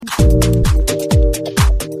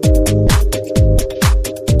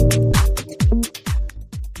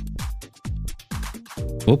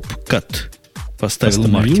Оп, кат. Поставил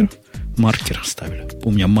маркер. Маркер ставлю.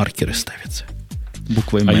 У меня маркеры ставятся.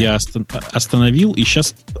 Буквой «М». А я остановил, и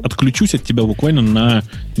сейчас отключусь от тебя буквально на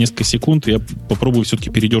несколько секунд, и я попробую все-таки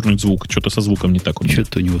передернуть звук. Что-то со звуком не так у меня.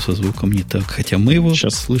 Что-то у него со звуком не так. Хотя мы его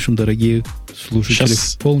сейчас слышим, дорогие слушатели,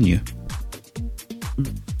 вполне.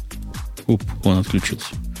 Оп, он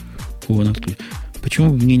отключился.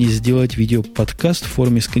 Почему бы мне не сделать видео-подкаст в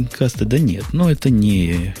форме скринкаста? Да нет, это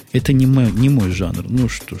не мой жанр. Ну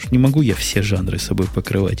что ж, не могу я все жанры с собой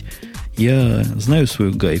покрывать. Я знаю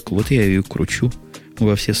свою гайку, вот я ее кручу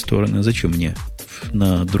во все стороны. Зачем мне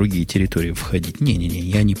на другие территории входить? Не-не-не,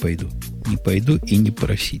 я не пойду. Не пойду и не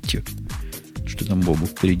просите. Что там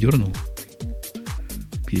Бобук передернул?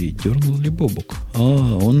 Передернул ли Бобук?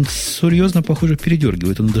 Он серьезно, похоже,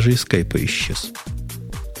 передергивает. Он даже из скайпа исчез.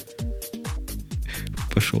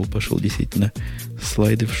 Пошел, действительно,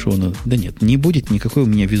 слайды в шоу. Да нет, не будет никакой у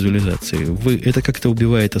меня визуализации. Это как-то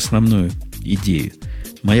убивает основную идею.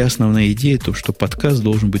 Моя основная идея то, что подкаст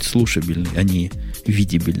должен быть слушабельный, а не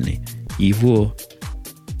видибельный. Его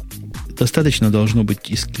достаточно должно быть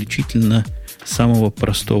исключительно самого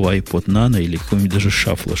простого iPod Nano или какого-нибудь даже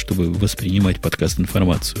шафла, чтобы воспринимать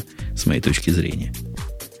подкаст-информацию, с моей точки зрения.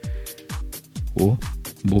 О,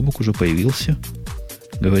 Бобук уже появился.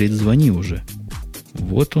 Говорит, звони уже.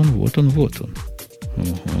 Вот он.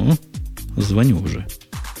 Угу. Звоню уже.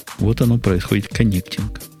 Вот оно происходит.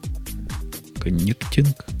 Коннектинг.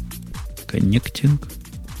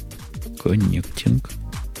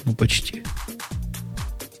 Ну, почти.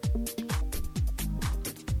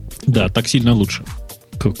 Да, так сильно лучше.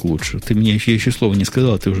 Как лучше? Ты мне еще слова не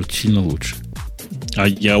сказал, а ты уже сильно лучше. А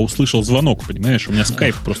я услышал звонок, понимаешь? У меня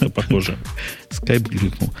скайп просто похоже. Скайп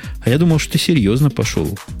глюкнул. А я думал, что ты серьезно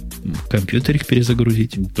пошел компьютерик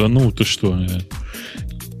перезагрузить. Да ну, ты что?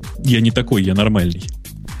 Я не такой, я нормальный.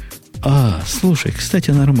 Слушай,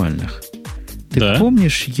 кстати, о нормальных. Ты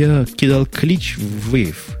помнишь, я кидал клич в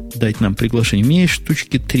Wave дать нам приглашение? У меня есть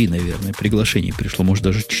штучки 3, наверное, приглашений пришло, может,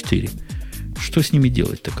 даже 4. Что с ними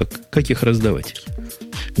делать-то? Как их раздавать?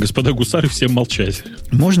 Господа гусары, всем молчать.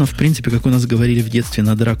 Можно, в принципе, как у нас говорили в детстве,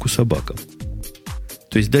 на драку собакам.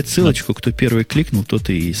 То есть дать ссылочку, кто первый кликнул,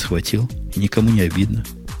 тот и схватил. Никому не обидно.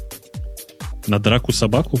 На драку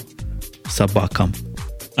собаку? Собакам.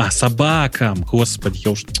 Собакам. Господи,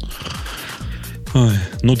 я уж... Ой.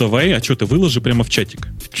 Ну, давай, а что ты, выложи прямо в чатик.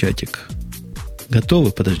 В чатик.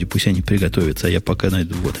 Готовы? Подожди, пусть они приготовятся, а я пока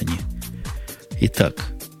найду. Вот они.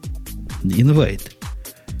 Итак, инвайт.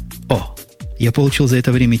 Я получил за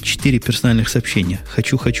это время 4 персональных сообщения.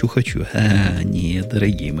 Хочу. Нет,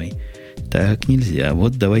 дорогие мои. Так нельзя.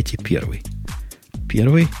 Вот давайте первый.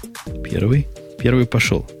 Первый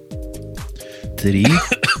пошел. 3,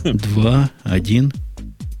 2, 1.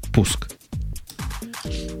 Пуск.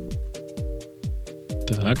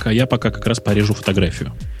 Так, а я пока как раз порежу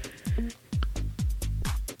фотографию.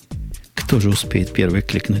 Кто же успеет первый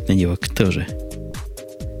кликнуть на него? Кто же?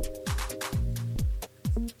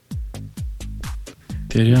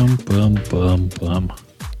 Терям-пам-пам-пам.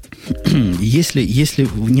 Если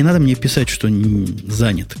не надо мне писать, что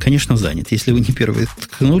занят. Конечно, занят. Если вы не первый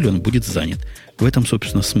ткнули, он будет занят. В этом,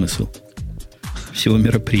 собственно, смысл всего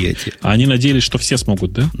мероприятия. А они надеялись, что все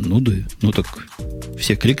смогут, да? Ну да. Ну так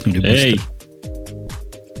все кликнули быстро. Эй!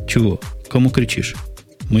 Чего? Кому кричишь?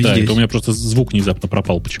 Мы здесь. Это у меня просто звук внезапно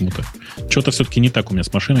пропал почему-то. Что-то все-таки не так у меня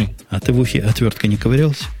с машиной. А ты в ухе отверткой не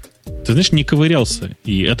ковырялся? Ты знаешь, не ковырялся.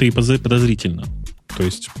 И это и подозрительно. То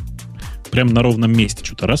есть, прям на ровном месте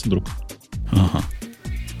что-то раз вдруг. Ага.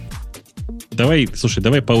 Давай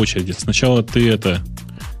по очереди. Сначала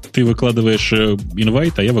ты выкладываешь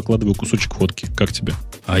инвайт, а я выкладываю кусочек фотки. Как тебе?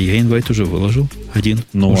 А я инвайт уже выложил. Один.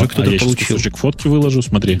 Уже кто-то я получил. Сейчас кусочек фотки выложу.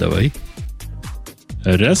 Смотри. Давай.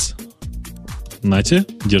 Раз. Нате,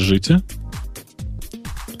 держите.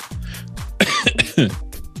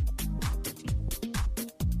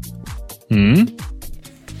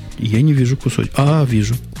 Я не вижу кусочек.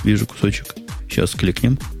 Вижу кусочек. Сейчас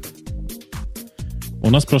кликнем. У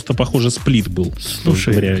нас просто, похоже, сплит был.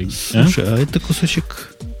 Слушай, а это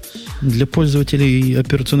кусочек для пользователей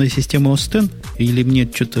операционной системы OS X? Или мне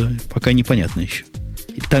что-то пока непонятно еще?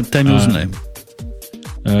 Там и узнаем.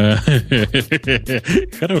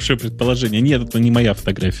 Хорошее предположение. Нет, это не моя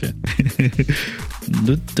фотография.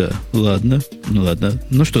 Да, ладно.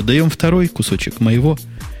 Ну что, даем второй кусочек моего.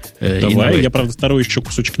 Давай, я, правда, второй еще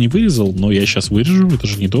кусочек не вырезал, но я сейчас вырежу, это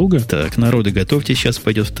же недолго. Так, народы, готовьте, сейчас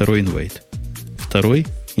пойдет второй инвайт. Второй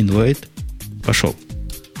инвайт пошел.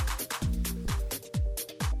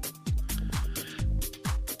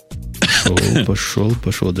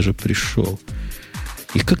 Пошел, даже пришел.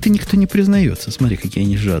 И как-то никто не признается. Смотри, какие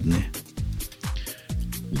они жадные.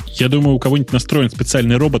 Я думаю, у кого-нибудь настроен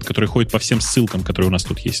специальный робот, который ходит по всем ссылкам, которые у нас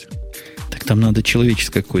тут есть. Так там надо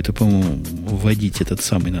человеческое какое-то, по-моему, вводить этот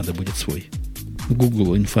самый надо будет свой.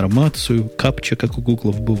 Google информацию, капча, как у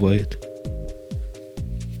Гуглов бывает.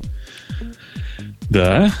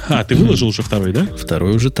 Да? Ты выложил уже второй, да?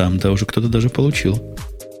 Второй уже там, да, уже кто-то даже получил.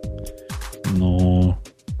 Ну,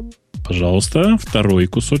 пожалуйста, второй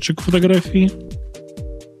кусочек фотографии.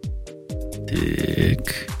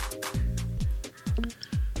 Так.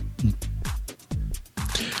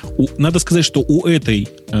 Надо сказать, что у этой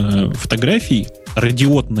фотографии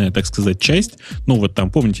радиотная, так сказать, часть, ну вот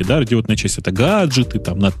там, помните, да, радиотная часть — это гаджеты,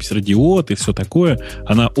 там надпись радиот и все такое,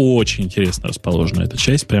 она очень интересно расположена, эта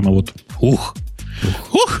часть, прямо вот ух.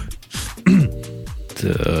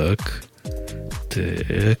 Так,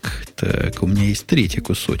 у меня есть третий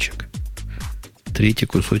кусочек.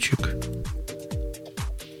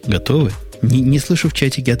 Готовы? Не слышу в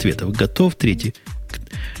чатике ответов. Готов третий?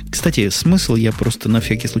 Кстати, смысл я просто на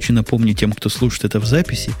всякий случай напомню тем, кто слушает это в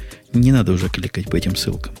записи, не надо уже кликать по этим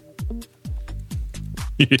ссылкам.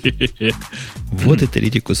 Вот и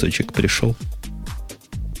третий кусочек пришел.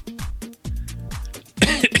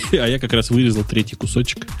 А я как раз вырезал третий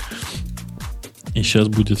кусочек. И сейчас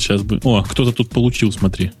будет. О, кто-то тут получил,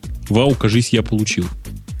 смотри. Вау, кажись, я получил.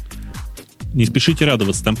 Не спешите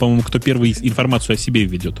радоваться. Там, по-моему, кто первый информацию о себе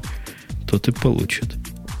введет, тот и получит.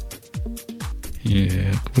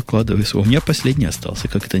 Выкладывай свой. У меня последний остался.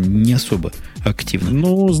 Как-то не особо активно.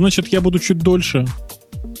 Ну, значит, я буду чуть дольше.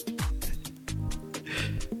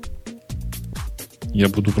 Я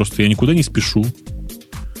никуда не спешу.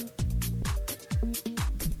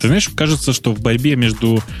 Ты знаешь, кажется, что в борьбе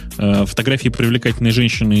между фотографией привлекательной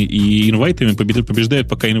женщины и инвайтами побеждают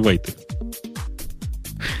пока инвайты.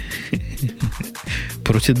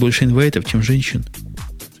 Просит больше инвайтов, чем женщин.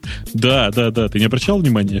 Да. Ты не обращал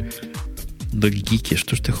внимания? Да, гики,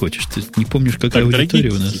 что ж ты хочешь? Ты не помнишь, какая аудитория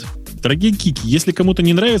у нас? Дорогие гики, если кому-то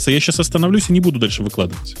не нравится, я сейчас остановлюсь и не буду дальше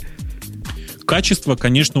выкладывать. Качество,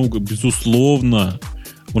 конечно, безусловно.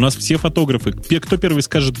 У нас все фотографы. Кто первый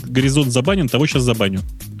скажет, горизонт забанен, того сейчас забаню.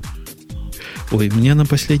 Ой, меня на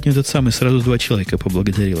последний этот самый сразу 2 человека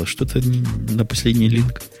поблагодарило. Что-то на последний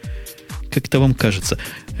линк. Как-то вам кажется.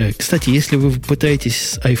 Кстати, если вы пытаетесь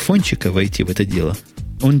с айфончика войти в это дело,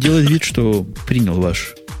 он делает вид, что принял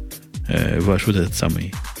ваш вот этот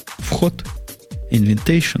самый вход,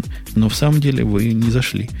 invitation, но в самом деле вы не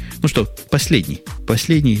зашли. Ну что, последний,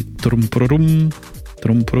 трум-прорум,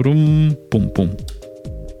 пум-пум.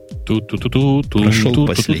 Прошел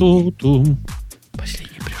последний.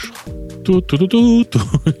 Последний пришел.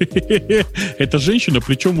 Это женщина,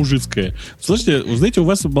 причем мужицкая. Слушайте, вы знаете, у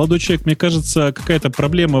вас, молодой человек, мне кажется, какая-то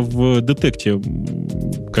проблема в детекте.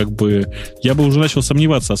 Как бы я бы уже начал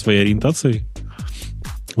сомневаться о своей ориентации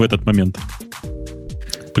в этот момент.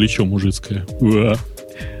 Плечо мужицкое.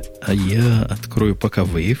 А я открою пока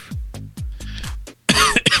Wave.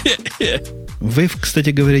 Wave,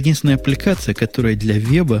 кстати говоря, единственная аппликация, которая для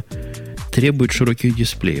веба требует широких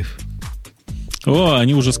дисплеев. О,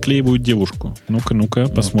 они уже склеивают девушку. Ну-ка,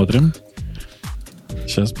 посмотрим.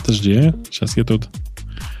 Сейчас, подожди. Сейчас я тут...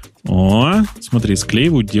 О, смотри,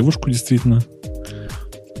 склеивают девушку, действительно.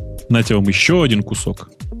 Нате вам еще один кусок.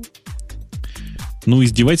 Ну,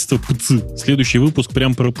 издевательство ПЦ. Следующий выпуск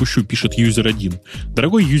прям пропущу, пишет юзер 1.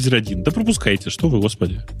 Дорогой юзер 1, да пропускайте, что вы,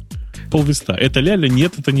 господи. Поллиста. Это ляля?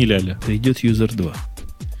 Нет, это не ляля. Придет юзер 2.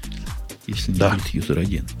 Если не будет юзер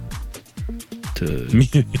 1.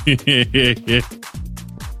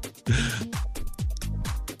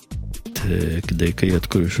 Так, дай-ка я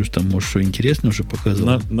открою, что там, может, что интересное уже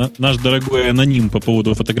показал. Наш дорогой аноним по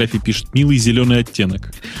поводу фотографии пишет: милый зеленый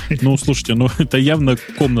оттенок. Ну, слушайте, это явно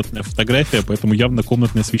комнатная фотография, поэтому явно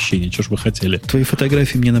комнатное освещение. Чего ж вы хотели? Твои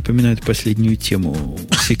фотографии мне напоминают последнюю тему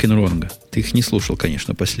Сикенронга. Ты их не слушал,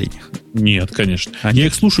 конечно, последних. Нет, конечно. Я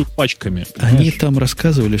их слушаю пачками. Они там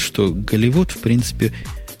рассказывали, что Голливуд, в принципе,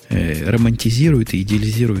 романтизирует и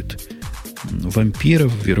идеализирует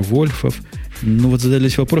вампиров, вервольфов. Ну вот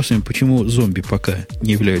задались вопросами, почему зомби пока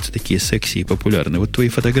не являются такие секси и популярны. Вот твои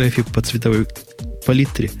фотографии по цветовой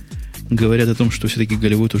палитре говорят о том, что все-таки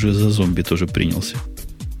Голливуд уже за зомби тоже принялся.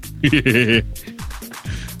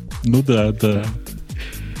 Ну да. Так,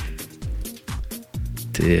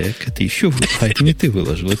 это еще... А это не ты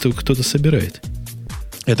выложил, это кто-то собирает.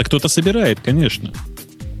 Это кто-то собирает, конечно.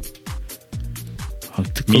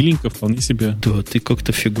 Миленько, вполне себе. Да, ты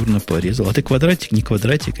как-то фигурно порезал. А ты квадратик, не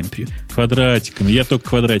квадратиком? Квадратиками. Я только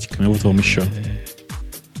квадратиками. Вот вам еще.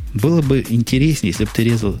 Было бы интереснее, если бы ты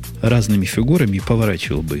резал разными фигурами и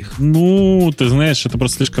поворачивал бы их. Ну, ты знаешь, это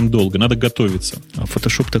просто слишком долго. Надо готовиться. А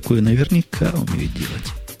Photoshop такое наверняка умеет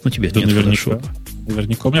делать. Ну, у тебя да, нет наверняка. Photoshop.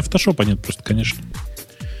 Наверняка. У меня фотошопа нет просто, конечно.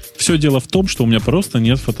 Все дело в том, что у меня просто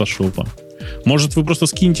нет фотошопа. Может, вы просто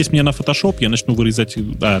скинетесь мне на фотошоп, я начну вырезать...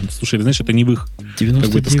 слушай, ты знаешь, это не в их...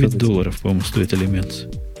 $99, по-моему, стоит Elements.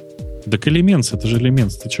 Так Elements, это же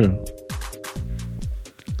Elements, ты что?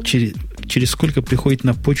 Через сколько приходит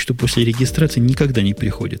на почту после регистрации, никогда не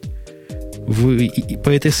приходит. Вы по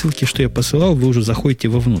этой ссылке, что я посылал, вы уже заходите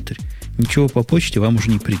вовнутрь. Ничего по почте вам уже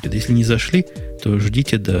не придет. Если не зашли, то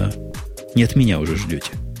ждите до... Не от меня уже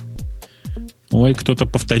ждете. Ой, кто-то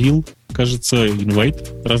повторил. Кажется,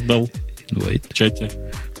 инвайт раздал Инвайт в чате.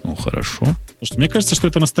 Ну, хорошо. Потому что мне кажется, что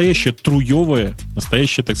это настоящее труевое,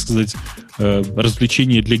 настоящее, так сказать,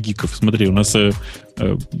 развлечение для гиков. Смотри, у нас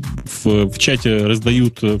в чате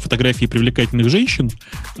раздают фотографии привлекательных женщин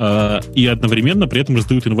и одновременно при этом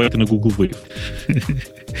раздают инвайты на Google Wave.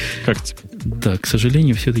 Как тебе? Да, к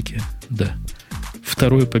сожалению, все-таки, да.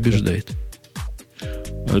 Второе побеждает.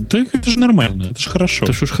 Да это же нормально, это же хорошо.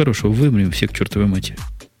 Это ж уж хорошо, вымрем все к чертовой матери.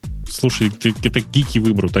 Слушай, это гики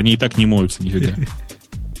вымрут, они и так не моются нифига.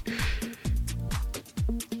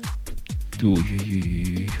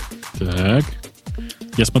 Ой-ой-ой. Так.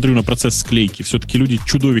 Я смотрю на процесс склейки. Все-таки люди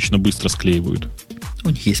чудовищно быстро склеивают. У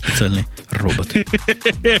них есть специальный робот.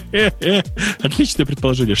 Отличное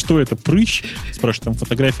предположение. Что это, прыщ? Спрашиваю, там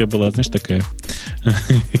фотография была, знаешь, такая.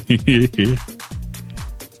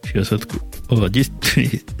 Сейчас откуда... О, здесь...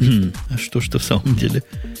 А что в самом деле?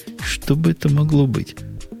 Что бы это могло быть?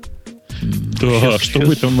 Да, что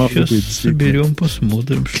бы это могло быть? Соберем,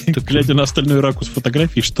 посмотрим. Глядя на остальной ракурс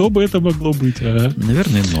фотографии, что бы это могло быть?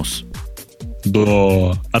 Наверное, нос.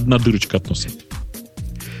 Да, одна дырочка от носа.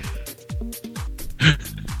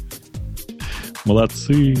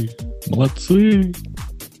 Молодцы, молодцы.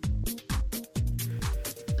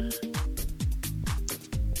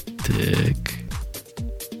 Так.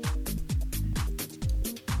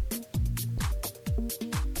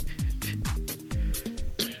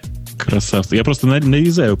 Красавцы. Я просто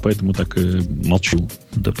нарезаю, поэтому так молчу.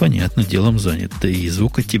 Да понятно, делом занят. Да и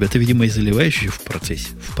звук от тебя, ты, видимо, и заливаешь еще в процессе,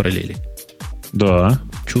 в параллели. Да.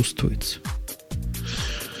 Чувствуется.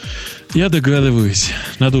 Я догадываюсь.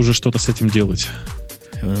 Надо уже что-то с этим делать.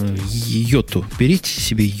 Йоту. Берите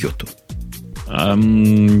себе йоту.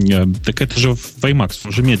 Так это же WiMAX,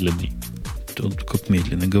 он же медленный. Тут как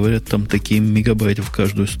медленно. Говорят, там такие мегабайты в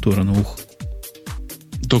каждую сторону. Ух.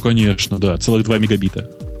 Да, конечно, да. Целых 2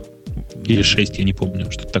 мегабита. Или 6, я не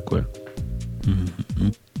помню, что-то такое.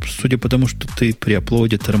 Судя по тому, что ты при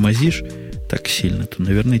аплоде тормозишь так сильно, то,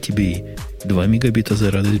 наверное, тебе и 2 мегабита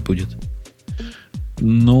за радость будет.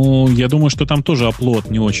 Ну, я думаю, что там тоже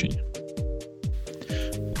аплод не очень.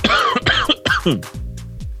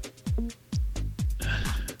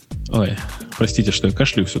 Ой, простите, что я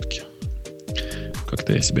кашляю все-таки.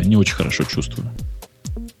 Как-то я себя не очень хорошо чувствую.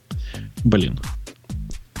 Блин.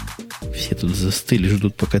 Все тут застыли,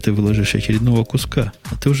 ждут, пока ты выложишь очередного куска.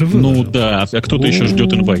 А ты уже выложил. Ну да, а кто-то еще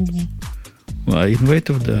ждет инвайтов. А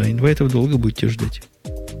инвайтов долго будете ждать.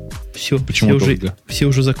 Все, почему долго? Все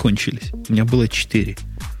уже закончились. У меня было 4.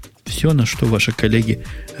 Все, на что ваши коллеги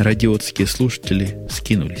радиотские слушатели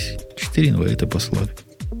скинулись. 4 инвайта послали.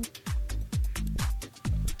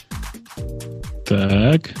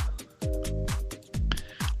 Так.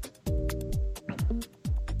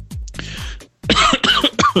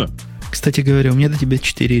 Кстати говоря, у меня до тебя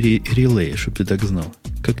 4 релея, чтобы ты так знал.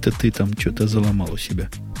 Как-то ты там что-то заломал у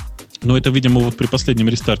себя. Ну, это, видимо, вот при последнем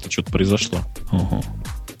рестарте что-то произошло. Ого.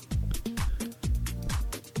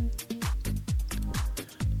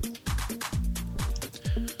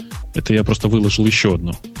 Это я просто выложил еще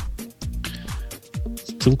одну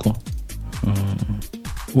ссылку.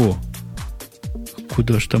 О,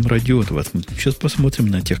 куда ж там радиот воткнуть? Сейчас посмотрим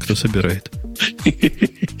на тех, кто собирает.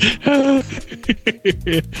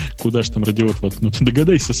 Куда ж там радиот воткнуть?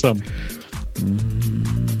 Догадайся сам.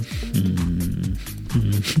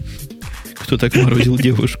 Кто так морозил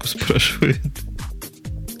девушку, спрашивает.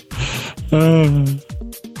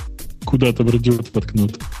 Куда там радиот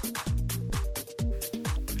воткнут?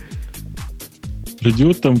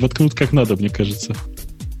 Радиот там воткнут как надо, мне кажется.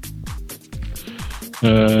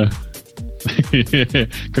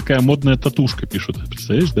 Какая модная татушка, пишут.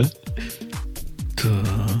 Представляешь, да?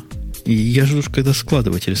 Да. И я жду, когда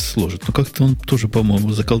складыватель сложит. Но как-то он тоже,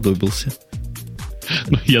 по-моему, заколдобился.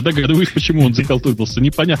 Ну, я догадываюсь, почему он заколдобился.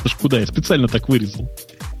 Непонятно ж куда. Я специально так вырезал.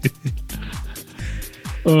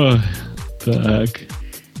 Так.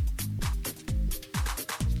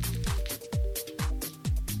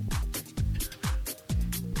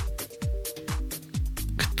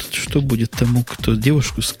 Что будет тому, кто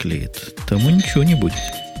девушку склеит? Тому ничего не будет.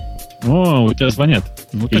 О, у тебя звонят.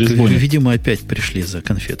 Ну, или так, звонят. видимо, опять пришли за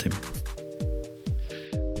конфетами.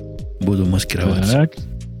 Буду маскироваться.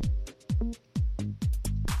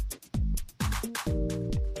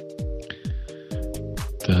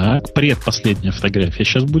 Так, предпоследняя фотография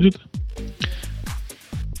сейчас будет.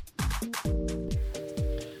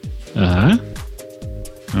 Ага.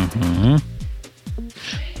 Ага.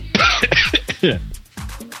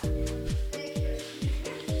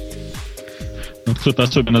 Вот кто-то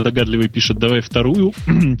особенно догадливый пишет: давай вторую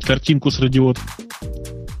картинку с радиот.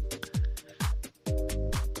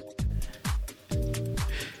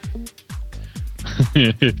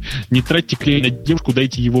 Не тратьте клей на девушку,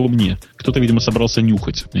 дайте его мне. Кто-то, видимо, собрался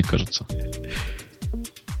нюхать, мне кажется.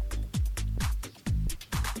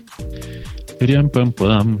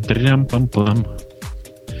 Трям-пам-пам, трям-пам-пам.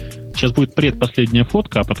 Сейчас будет предпоследняя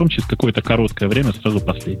фотка, а потом через какое-то короткое время сразу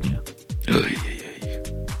последняя. Ой-ой-ой.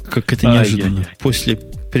 Как это неожиданно. После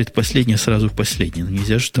предпоследней сразу последняя.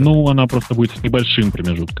 Нельзя что? Ну, она просто будет с небольшим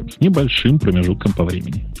промежутком. С небольшим промежутком по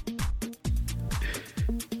времени.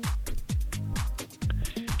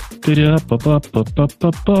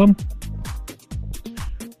 Тря-па-па-па-па-па-пам.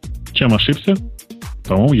 Чем ошибся?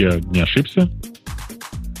 По-моему, я не ошибся.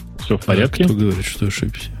 Все в порядке. Кто говорит, что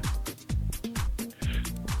ошибся?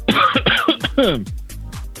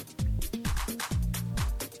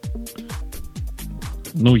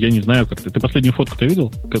 Ну, я не знаю, как ты. Ты последнюю фотку-то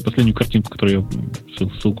видел? Последнюю картинку, которую я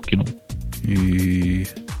ссылку кинул. И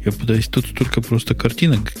я пытаюсь... Тут столько просто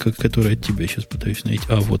картинок, которые от тебя сейчас пытаюсь найти.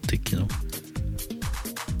 А, вот ты кинул.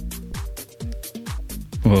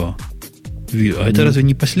 О. А это разве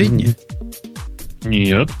не последняя?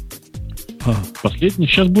 Нет. Последняя.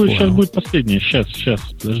 Сейчас будет последняя. Сейчас,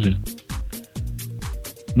 подожди.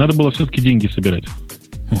 Надо было все-таки деньги собирать.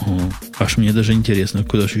 Угу. Аж мне даже интересно,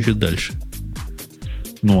 куда же еще дальше.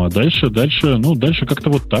 Ну, а дальше как-то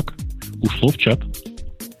вот так. Ушло в чат.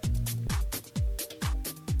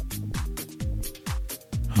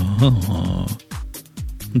 Ага.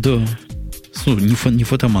 Да. Слушай, не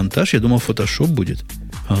фотомонтаж, я думал, фотошоп будет.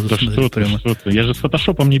 А да что прямо... ты? Я же с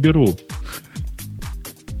фотошопом не беру.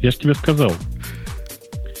 Я же тебе сказал.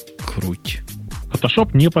 Круть.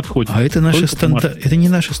 Фотошоп не подходит. А это это не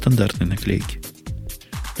наши стандартные наклейки.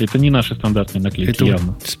 Это не наши стандартные наклейки, это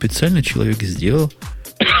явно. Вот специально человек сделал.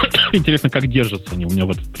 Интересно, как держатся они. У меня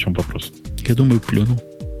вот в чем вопрос. Я думаю, плюнул.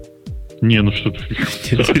 Не, ну что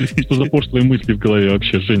что за пошлые мысли в голове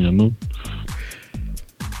вообще, Женя? Ну,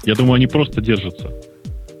 я думаю, они просто держатся.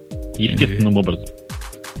 Естественным образом.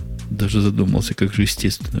 Даже задумался, как же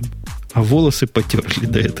естественным. А волосы потерли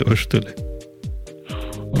до этого, что ли?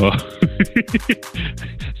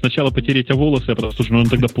 Сначала потереть волосы, а потом, слушай, ну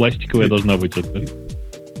тогда пластиковая должна быть.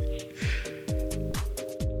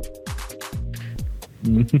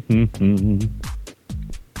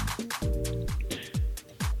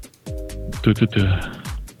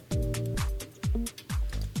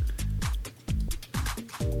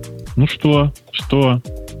 Ну что?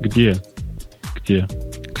 Где?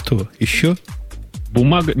 Кто? Еще?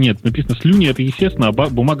 Бумага... Нет, написано слюни, это естественно, а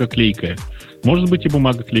бумага клейкая. Может быть и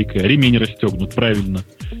бумага клейкая. Ремень расстегнут, правильно.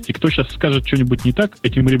 И кто сейчас скажет что-нибудь не так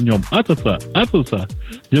этим ремнем? А-та-та.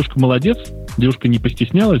 Девушка молодец, девушка не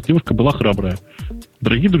постеснялась, девушка была храбрая.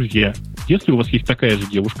 Дорогие друзья, если у вас есть такая же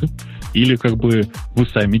девушка, или как бы вы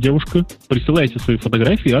сами девушка, присылайте свои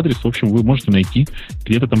фотографии, адрес, в общем, вы можете найти.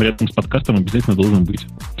 Где-то там рядом с подкастом обязательно должен быть.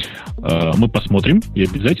 Мы посмотрим, и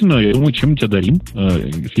обязательно, я думаю, чем-нибудь одарим.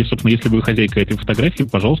 Если вы хозяйка этой фотографии,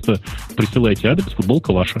 пожалуйста, присылайте адрес,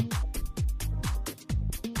 футболка ваша.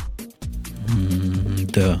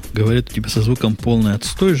 Да, говорят, у тебя со звуком полный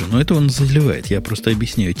отстой же, но это он заливает. Я просто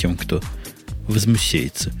объясняю тем, кто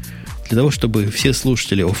возмущается. Для того, чтобы все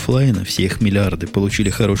слушатели офлайна, все их миллиарды, получили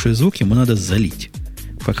хороший звук, ему надо залить.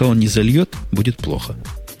 Пока он не зальет, будет плохо.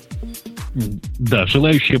 Да,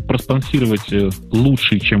 желающие проспонсировать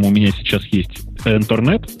лучше, чем у меня сейчас есть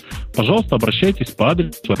интернет, пожалуйста, обращайтесь по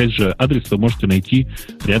адресу. Опять же, адрес вы можете найти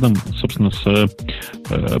рядом, собственно, с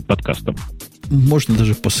подкастом. Можно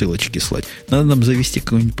даже посылочки слать. Надо нам завести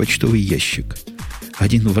какой-нибудь почтовый ящик.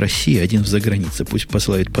 Один в России, один в загранице. Пусть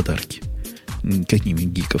посылают подарки.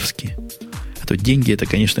 Какие-нибудь гиковские. А то деньги это,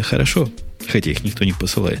 конечно, хорошо, хотя их никто не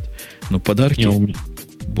посылает. Но подарки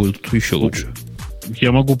будут еще лучше.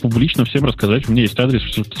 Я могу публично всем рассказать. У меня есть адрес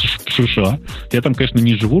в США. Я там, конечно,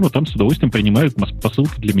 не живу, но там с удовольствием принимают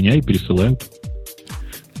посылки для меня и пересылают.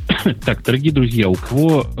 Так, дорогие друзья, у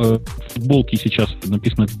кого футболки сейчас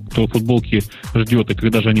написано, кто футболки ждет и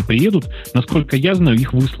когда же они приедут, насколько я знаю,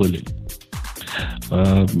 их выслали.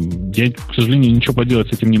 Я, к сожалению, ничего поделать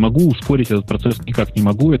с этим не могу, ускорить этот процесс никак не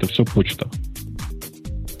могу, это все почта.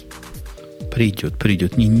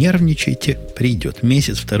 Придет. Не нервничайте, придет.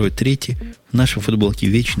 Месяц, второй, третий. Наши футболки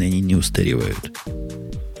вечные, они не устаревают.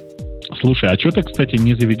 Слушай, а что ты, кстати,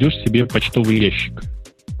 не заведешь себе почтовый ящик?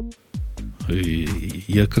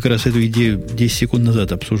 Я как раз эту идею 10 секунд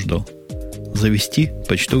назад обсуждал. Завести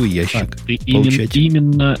почтовый ящик. Ты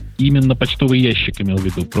именно почтовый ящик имел в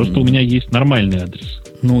виду. Просто у меня есть нормальный адрес.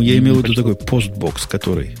 Ну, я имел в виду такой постбокс,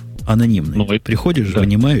 который анонимный. Ну, приходишь, да,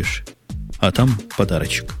 вынимаешь, а там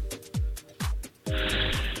подарочек.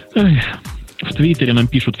 В Твиттере нам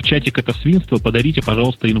пишут: в чатик это свинство, подарите,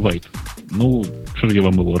 пожалуйста, инвайт. Ну, что же я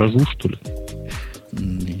вам его, разу, что ли?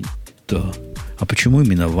 Да. А почему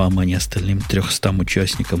именно вам, а не остальным 300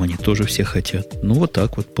 участникам? Они тоже все хотят. Ну, вот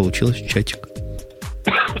так вот получилось чатик.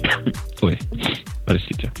 Ой,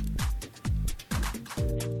 простите.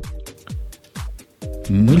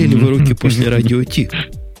 Мыли ли вы руки после радио Ти?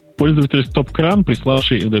 Пользователь StopCran,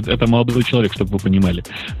 приславший, это молодой человек, чтобы вы понимали,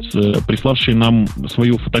 приславший нам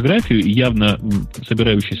свою фотографию и явно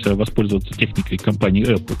собирающийся воспользоваться техникой компании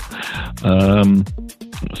Apple,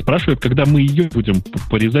 спрашивает, когда мы ее будем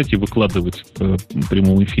порезать и выкладывать в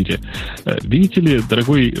прямом эфире. Видите ли,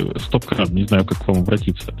 дорогой StopCran, не знаю, как к вам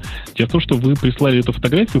обратиться. Дело в том, что вы прислали эту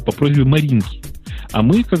фотографию по просьбе Маринки. А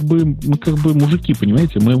мы как бы мужики,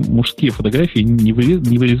 понимаете? Мы мужские фотографии не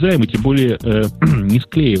вырезаем и тем более не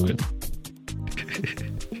склеиваем.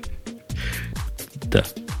 Да.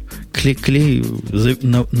 Клей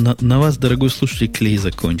на вас, дорогой слушатель, клей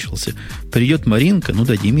закончился. Придет Маринка, ну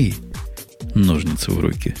дадим ей ножницы в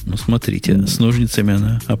руки. Ну смотрите, с ножницами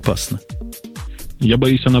она опасна. Я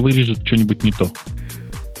боюсь, она вырежет что-нибудь не то.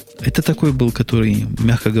 Это такой был, который,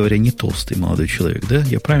 мягко говоря, не толстый молодой человек, да?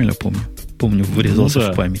 Я правильно помню? Помню,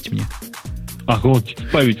 вырезался в память мне. Ах, вот,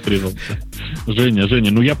 в память врезался. Женя,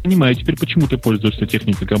 ну я понимаю теперь, почему ты пользуешься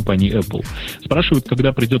техникой компании Apple. Спрашивают,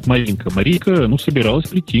 когда придет Маринка. Маринка, собиралась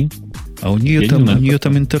прийти. А у нее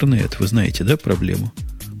там интернет, вы знаете, да, проблему?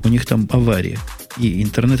 У них там авария. И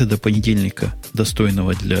интернета до понедельника,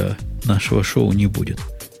 достойного для нашего шоу, не будет.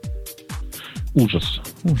 Ужас.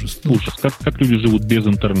 Как люди живут без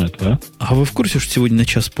интернета, а? А вы в курсе, что сегодня на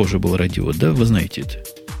час позже был радио, да? Вы знаете это?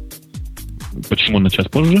 Почему на час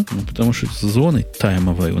позже? Ну, потому что зоны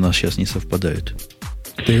таймовые у нас сейчас не совпадают.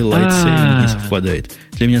 Daylight saving не совпадает.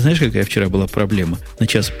 Для меня, знаешь, какая вчера была проблема? На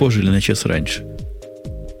час позже или на час раньше?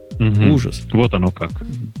 Ужас. Вот оно как.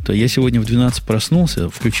 Да, я сегодня в 12 проснулся,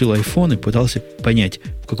 включил iPhone и пытался понять,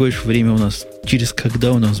 в какое же время у нас, через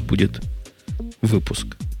когда у нас будет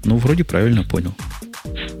выпуск. Ну, вроде правильно понял.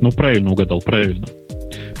 Ну, правильно угадал, правильно.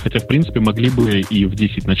 Хотя, в принципе, могли бы и в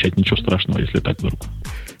 10 начать, ничего страшного, если так вдруг.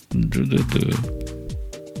 Да.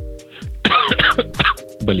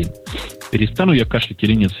 Блин, перестану я кашлять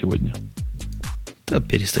или нет сегодня? Да,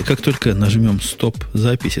 перестань. Как только нажмем стоп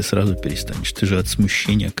записи, сразу перестанешь. Ты же от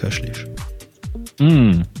смущения кашляешь.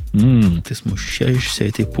 Ты смущаешься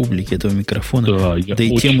этой публики, этого микрофона. Да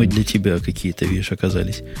и темы для тебя какие-то, видишь,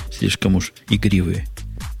 оказались слишком уж игривые.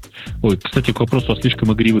 Ой, кстати, к вопросу о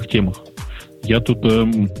слишком игривых темах. Я тут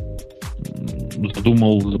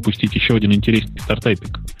задумал запустить еще один интересный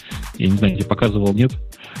стартапик. Я не знаю, где показывал, нет.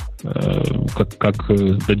 Как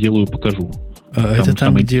доделаю, покажу. Это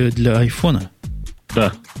там, где для айфона?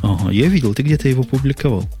 Да. Ага, я видел, ты где-то его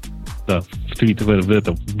публиковал. Да, в Твиттере,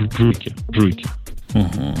 в Жуйке.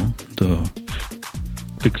 Ага, да.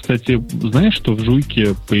 Ты, кстати, знаешь, что в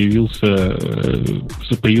Жуйке появилась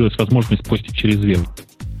возможность постить через веб?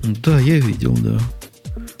 Да, я видел, да.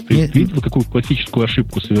 Ты видел, какую классическую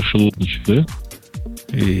ошибку совершил Умнич, да?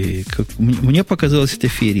 Мне показалось это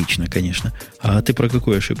феерично, конечно. А ты про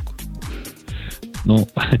какую ошибку? Ну,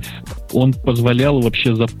 он позволял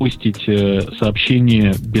вообще запустить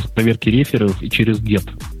сообщение без проверки реферов и через get.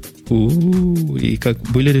 И как,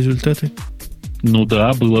 были результаты? Ну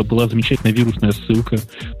да, была замечательная вирусная ссылка.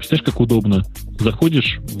 Представляешь, как удобно.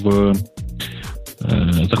 Заходишь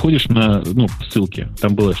на ссылке,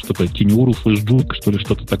 там было что-то TinyURL /Juke, что ли,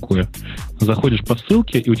 что-то такое. Заходишь по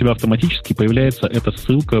ссылке, и у тебя автоматически появляется эта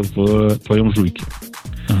ссылка в твоем жуйке.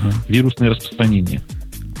 Ага. Вирусное распространение.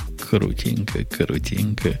 Крутенько.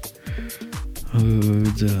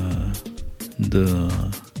 Да.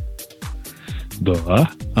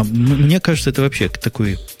 А мне кажется, это вообще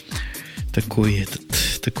такой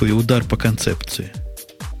удар по концепции.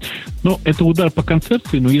 Ну, это удар по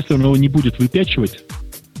концепции, но если он его не будет выпячивать,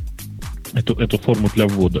 эту форму для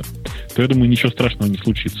ввода, то, я думаю, ничего страшного не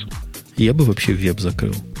случится. Я бы вообще веб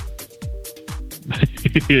закрыл.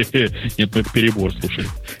 Нет, это перебор, слушай.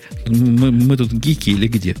 Мы тут гики или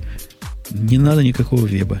где? Не надо никакого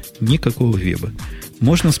веба.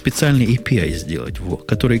 Можно специальный API сделать,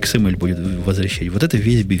 который XML будет возвращать. Вот это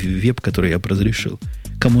весь веб, который я бы разрешил.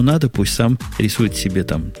 Кому надо, пусть сам рисует себе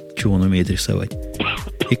там, чего он умеет рисовать.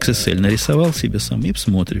 XSL нарисовал себе сам и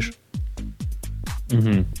смотришь.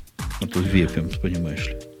 Угу. А тут вепим, понимаешь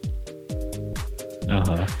ли.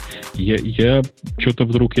 Ага. Я что-то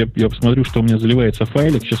вдруг, я посмотрю, что у меня заливается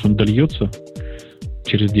файлик, сейчас он дольется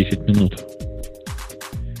через 10 минут.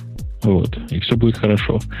 Вот, и все будет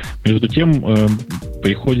хорошо. Между тем,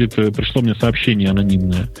 пришло мне сообщение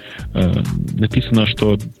анонимное. Написано,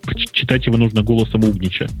 что читать его нужно голосом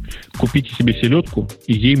Угнича. Купите себе селедку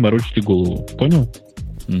и ей морочите голову. Понял?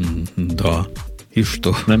 Да. И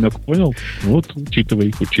что? Намек понял? Вот,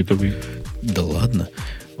 учитывай. Да ладно.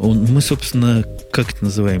 Мы, собственно, как это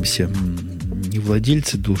называемся? Не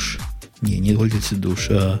владельцы душ. Не владельцы душ,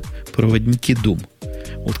 а проводники дум.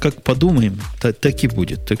 Вот как подумаем, так и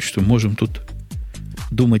будет. Так что можем тут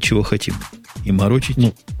думать, чего хотим. И морочить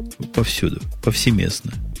повсюду,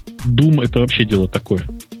 повсеместно. Дум — это вообще дело такое.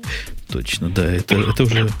 Точно, да.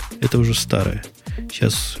 Это уже старое.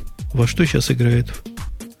 Сейчас... Во что сейчас играет?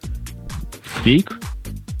 Фейк?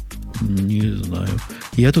 Не знаю.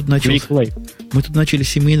 Я тут начал... Мы тут начали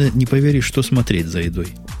семейно, не поверишь, что смотреть за едой.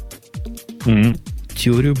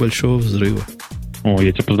 Теорию большого взрыва. О,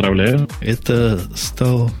 я тебя поздравляю. Это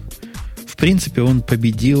стал... В принципе, он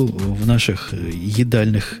победил в наших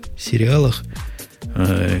едальных сериалах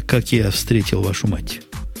 «Как я встретил вашу мать».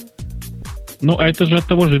 Ну, а это же от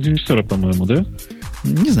того же режиссера, по-моему, да?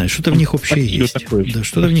 Не знаю, что-то в них общее есть. Да,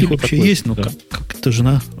 что-то в них общее есть, но как-то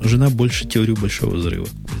жена больше теорию большого взрыва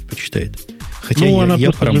предпочитает. Хотя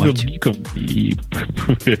я про мать. Живет гиком, и,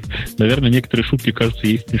 наверное, некоторые шутки кажутся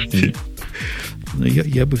ей смешными. Но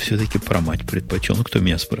я бы все-таки про мать предпочел. Ну, кто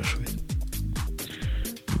меня спрашивает?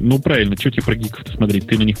 Ну, правильно. Что тебе про гиков-то смотреть?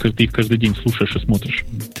 Ты их каждый день слушаешь и смотришь.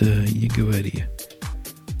 Да, не говори.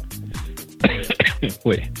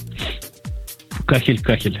 Ой. Кахель.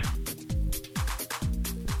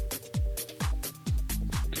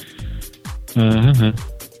 Ага.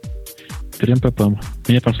 Трем-папам.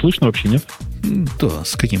 Меня там слышно вообще, нет? Да,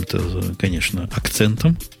 с каким-то, конечно,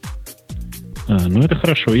 акцентом. Ну это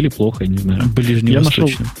хорошо или плохо, я не знаю.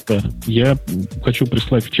 Ближневосточным. Я хочу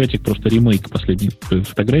прислать в чатик просто ремейк последней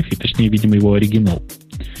фотографии, точнее, видимо, его оригинал.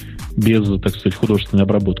 Без, так сказать, художественной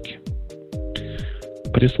обработки.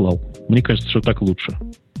 Прислал. Мне кажется, что так лучше.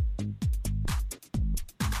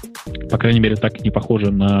 По крайней мере, так не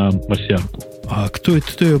похоже на марсианку. А кто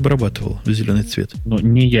ее обрабатывал в зеленый цвет? Ну,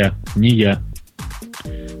 не я.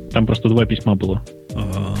 Там просто 2 письма было.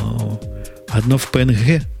 Одно в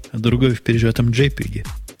PNG, а другое в пережатом JPEG.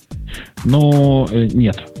 Но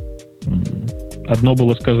нет. Одно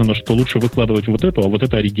было сказано, что лучше выкладывать вот эту, а вот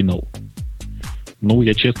это оригинал. Ну,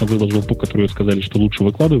 я честно выложил ту, которую сказали, что лучше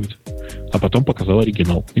выкладывать, а потом показал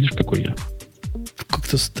оригинал. Видишь, какой я?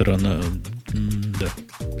 Как-то странно. Да.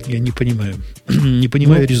 Я не понимаю. Не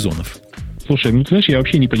понимаю резонов. Слушай, ну ты знаешь, я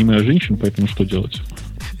вообще не понимаю женщин, поэтому что делать?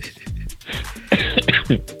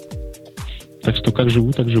 Так что как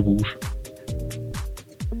живу, так живу уж.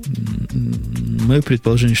 Мое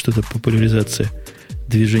предположение, что это популяризация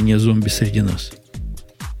движения зомби среди нас.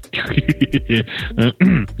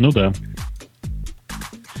 Ну да.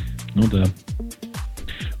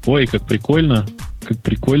 Ой, как прикольно.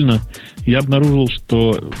 Я обнаружил,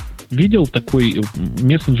 что видел такой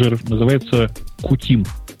мессенджер, называется Кутим.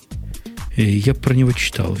 Я про него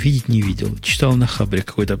читал. Видеть не видел. Читал на Хабре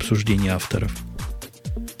какое-то обсуждение авторов.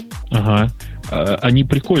 Ага. Они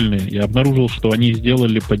прикольные. Я обнаружил, что они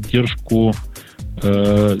сделали поддержку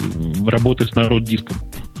работы с народ-диском.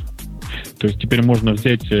 То есть теперь можно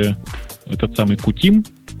взять этот самый Кутим,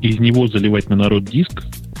 из него заливать на народ-диск,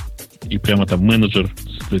 и прямо там менеджер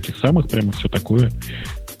с этих самых, прямо все такое.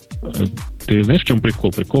 Ты знаешь, в чем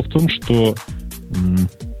прикол? Прикол в том, что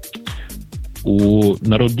у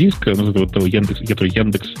народ-диска, ну, этого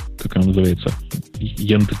Яндекс, как он называется?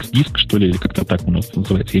 Яндекс-диск, что ли, или как-то так у нас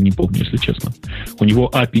называется, я не помню, если честно. У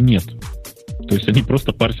него API нет. То есть они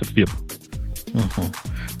просто парсят веб. Угу.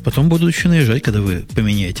 Потом буду еще наезжать, когда вы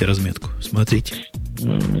поменяете разметку. Смотрите.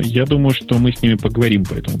 Я думаю, что мы с ними поговорим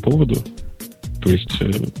по этому поводу. То есть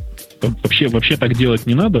вообще так делать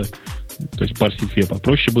не надо, то есть парсить веб, а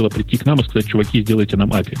проще было прийти к нам и сказать: чуваки, сделайте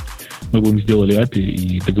нам API. Мы бы им сделали API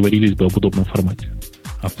и договорились бы об удобном формате.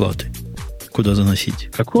 Оплаты. Куда заносить?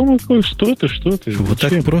 Какому? Что ты? Вот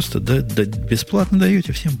зачем? Так просто, да, бесплатно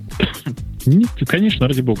даете всем? Нет, конечно,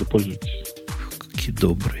 ради бога, пользуйтесь. Какие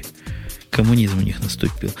добрые. Коммунизм у них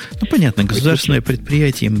наступил. Ну, понятно, государственное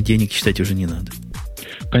предприятие, им денег считать уже не надо.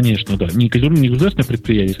 Конечно, да. Не государственное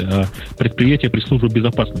предприятие, а предприятие при службе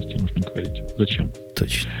безопасности, нужно говорить. Зачем?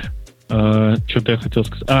 Точно. Что-то я хотел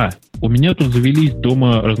сказать. У меня тут завелись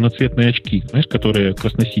дома разноцветные очки, знаешь, которые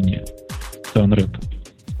красно-синие. Sunred.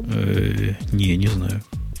 Не знаю.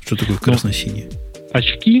 Что такое красно-синие?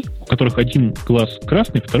 очки, у которых один глаз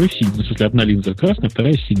красный, второй синий. В смысле, одна линза красная,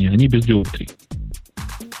 вторая синяя. Они без диоптрий.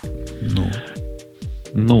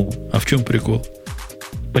 Ну. А в чем прикол?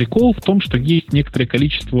 Прикол в том, что есть некоторое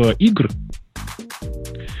количество игр,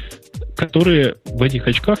 которые в этих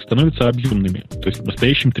очках становятся объемными, то есть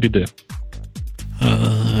настоящим 3D.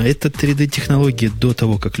 Это 3D-технологии до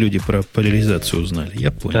того, как люди про поляризацию узнали.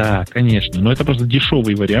 Я понял. Да, конечно. Но это просто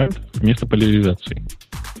дешевый вариант вместо поляризации.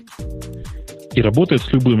 И работает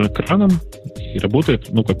с любым экраном, и работает,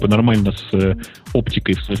 нормально с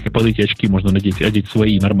оптикой. В смысле, под эти очки можно одеть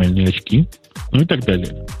свои нормальные очки, и так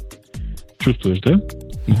далее. Чувствуешь, да?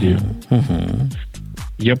 Идею.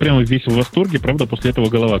 Я прямо весь в восторге, правда, после этого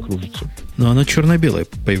голова кружится. Но оно черно-белое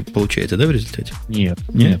получается, да, в результате? Нет.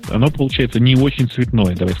 Оно получается не очень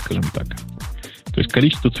цветное, давай скажем так. То есть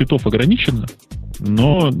количество цветов ограничено,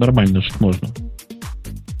 но нормально жить можно.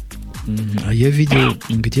 А я видел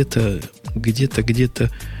где-то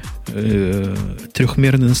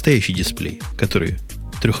трехмерный настоящий дисплей, который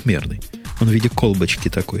трехмерный. Он в виде колбочки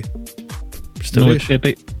такой. Представляешь?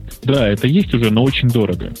 Это есть уже, но очень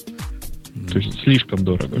дорого. То есть слишком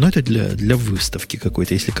дорого. Ну, это для выставки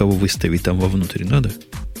какой-то. Если кого выставить там вовнутрь надо,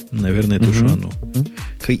 наверное, это уже оно.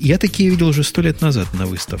 Я такие видел уже 100 лет назад на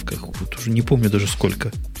выставках. Вот уже не помню даже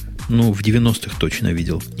сколько. В 90-х точно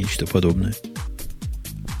видел нечто подобное.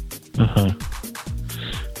 Ага.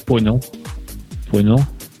 Понял.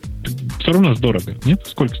 Все равно же дорого, нет?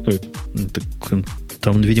 Сколько стоит? Так,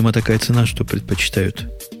 там, видимо, такая цена, что предпочитают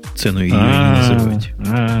цену ее не называть.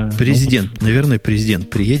 Наверное, президент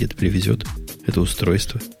приедет, привезет это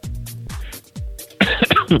устройство.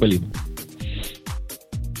 Блин.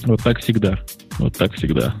 Вот так всегда.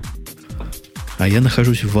 А я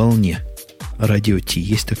нахожусь в волне радио Ти.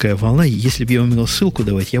 Есть такая волна. Если бы я умел ссылку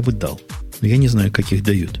давать, я бы дал. Но я не знаю, как их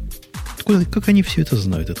дают. Как они все это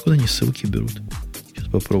знают? Откуда они ссылки берут? Сейчас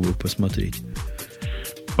попробую посмотреть.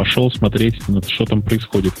 Пошел смотреть, что там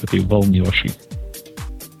происходит в этой волне вашей.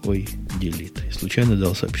 Ой, delete. Я случайно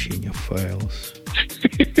дал сообщение. Files.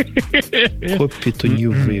 Copy to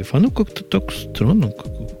new wave. А как-то так странно.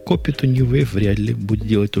 Copy to new wave вряд ли будет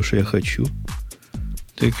делать то, что я хочу.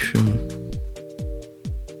 Так что...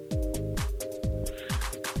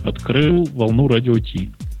 Открыл волну радио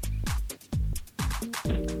Ти.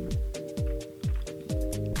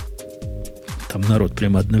 Там народ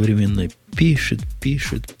прямо одновременно пишет.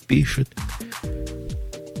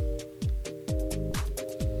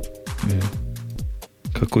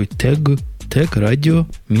 Какой тег? Тег радио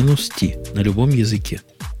 -T на любом языке.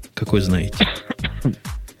 Какой знаете.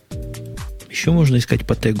 Еще можно искать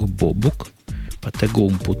по тегу Бобук, по тегу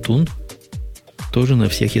Умпутун. Тоже на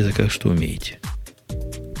всех языках, что умеете.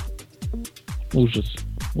 Ужас.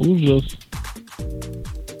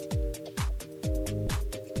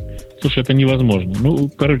 Слушай, это невозможно.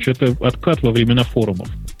 Это откат во времена форумов.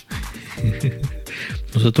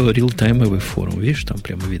 Но зато реалтаймовый форум. Видишь, там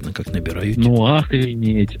прямо видно, как набирают.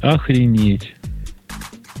 Охренеть.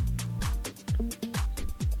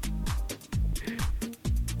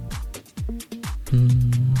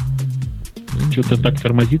 Что-то так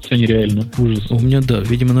тормозится нереально. Ужас. У меня, да,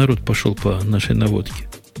 видимо, народ пошел по нашей наводке.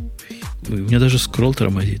 У меня даже скролл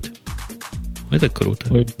тормозит. Это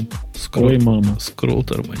круто. Ой, мама. Скролл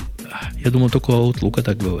тормозит. Я думал, только у Outlook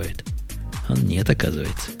так бывает. А нет,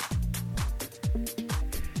 оказывается.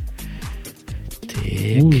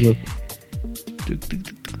 Так. Ужас.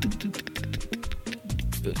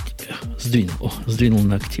 Сдвинул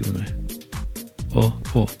на активную.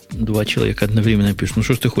 Два человека одновременно пишут.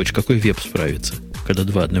 Что ж ты хочешь, какой веб справится, когда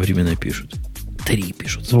два одновременно пишут? 3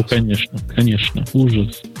 пишут сразу. Конечно.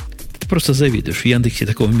 Ужас. Ты просто завидуешь. В Яндексе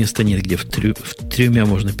такого места нет, где в трюмя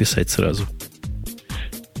можно писать сразу.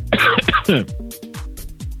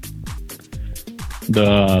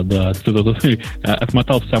 Да. Ты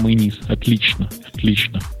отмотал в самый низ. Отлично.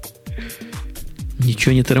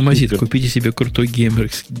 Ничего не тормозит. Купите себе крутой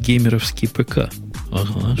геймеровский ПК.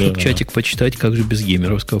 Ага, чтобы чатик почитать, как же без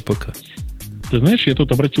геймеровского ПК. Ты знаешь, я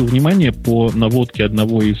тут обратил внимание по наводке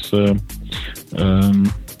одного из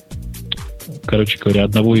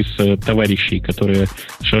товарищей, которые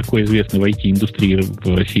широко известны в IT-индустрии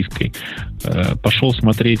в российской, пошел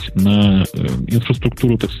смотреть на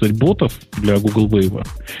инфраструктуру, так сказать, ботов для Google Wave,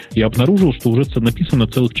 и обнаружил, что уже написано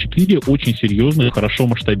целых 4 очень серьезных, хорошо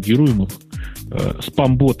масштабируемых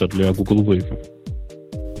спам-бота для Google Wave.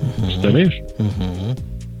 Представляешь?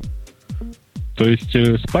 То есть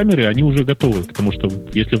спамеры, они уже готовы, потому что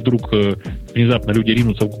если вдруг внезапно люди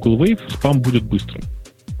ринутся в Google Wave, спам будет быстро.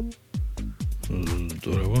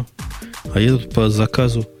 Здорово. А я тут по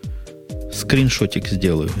заказу скриншотик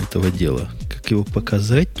сделаю этого дела. как его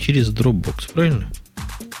показать, через Dropbox, правильно?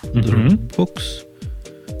 Dropbox.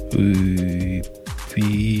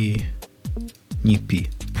 Не пи.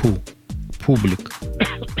 Публик.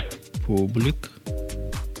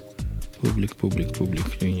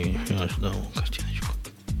 Не, ждал картиночку.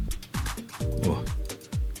 О.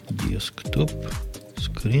 Десктоп.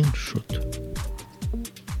 Скриншот.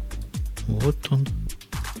 Вот он.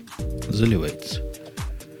 Заливается.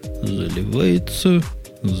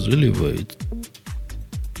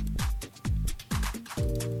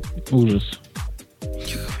 Ужас.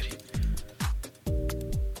 Не говори.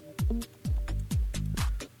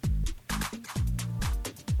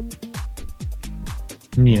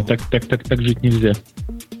 Не, так жить нельзя.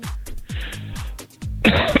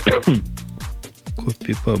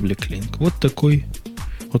 Copy public link. Вот такой.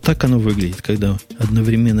 Вот так оно выглядит, когда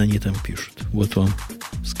одновременно они там пишут. Вот вам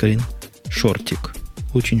скрин. Шортик.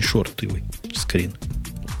 Очень шортовый скрин.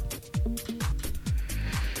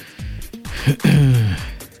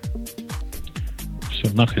 Все,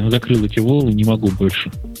 нахрен закрыл эти волны, не могу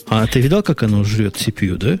больше. А ты видал, как оно жрет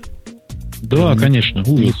CPU, да? Да, конечно.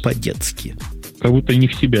 Не Ужас. по-детски. Как будто не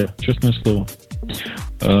в себя, честное слово.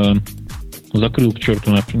 Закрыл к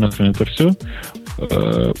черту нахрен это все.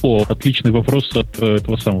 Отличный вопрос от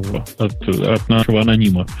этого самого, от нашего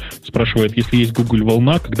анонима. Спрашивает, если есть Google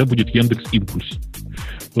Волна, когда будет Яндекс Импульс?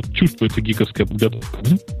 Вот чувствуется гиковская подготовка.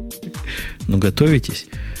 Ну, готовитесь.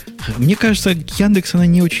 Мне кажется, Яндекс, она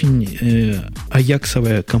не очень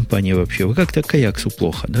аяксовая компания вообще. Вы как-то к Аяксу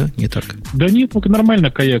плохо, да? Не так? Да нет,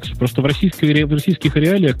 нормально к Аяксу. Просто в российских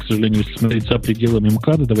реалиях, к сожалению, если смотреть за пределами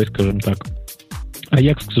МКАДа, давай скажем так,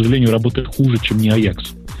 Аякс, к сожалению, работает хуже, чем не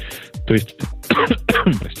Аякс. То есть,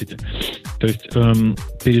 простите,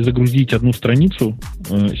 перезагрузить одну страницу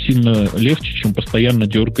сильно легче, чем постоянно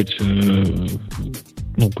дергать,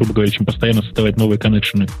 грубо говоря, чем постоянно создавать новые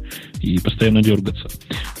коннекшены и постоянно дергаться.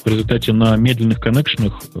 В результате на медленных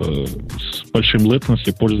коннекшенах с большим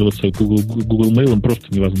latency пользоваться Google Mail просто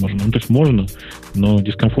невозможно. То есть можно, но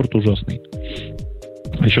дискомфорт ужасный.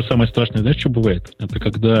 А еще самое страшное, знаешь, что бывает? Это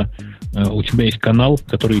когда у тебя есть канал,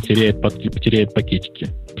 который потеряет пакетики.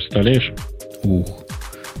 Представляешь? Ух,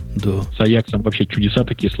 да. С Аяксом вообще чудеса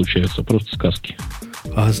такие случаются, просто сказки.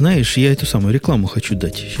 А знаешь, я эту самую рекламу хочу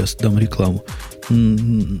дать. Сейчас дам рекламу.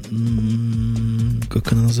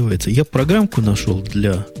 Как она называется? Я программку нашел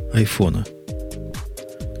для айфона,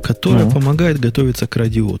 которая помогает готовиться к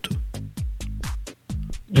радиоту.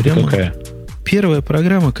 Это какая? Первая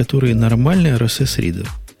программа, которая нормальный RSS-ридер,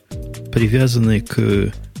 привязанный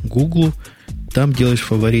к Google. Там делаешь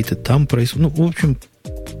фавориты, там происходит... в общем,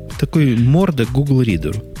 такой морда к Google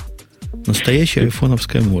ридеру. Настоящая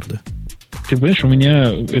айфоновская морда. Ты понимаешь, у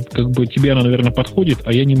меня это тебе она, наверное, подходит,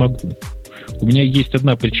 а я не могу. У меня есть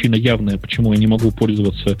одна причина явная, почему я не могу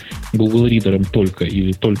пользоваться Google ридером только,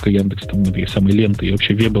 или только Яндекс, этой самой лентой, и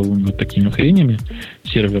вообще вебовыми вот такими хренями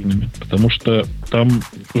серверными, потому что там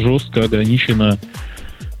жестко ограничено,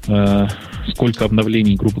 сколько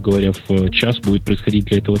обновлений, грубо говоря, в час будет происходить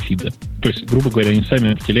для этого фида. То есть, грубо говоря, они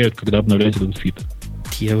сами определяют, когда обновлять этот фид.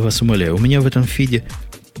 Я вас умоляю, у меня в этом фиде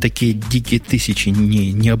такие дикие тысячи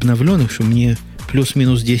не обновленных, что мне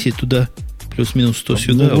плюс-минус 10 туда, плюс-минус 100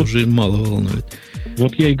 сюда уже мало волнует.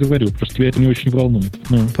 Вот я и говорю, просто тебя это не очень волнует.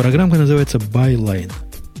 Программка называется Byline.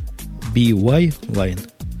 BY Line.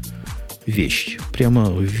 Вещь. Прямо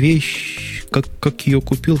вещь. Как ее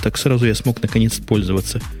купил, так сразу я смог наконец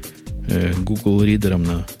пользоваться Google ридером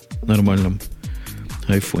на нормальном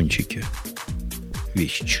айфончике.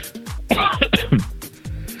 Вещь.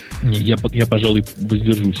 Я, пожалуй,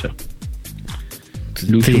 воздержусь.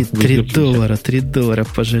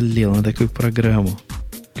 $3 пожалел на такую программу.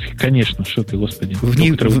 Конечно, что ты, господи.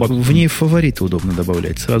 В ней фавориты удобно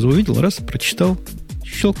добавлять. Сразу увидел, раз, прочитал,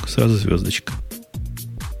 щелк, сразу звездочка.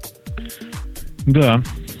 Да.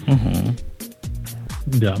 Угу.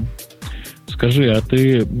 Да. Скажи, а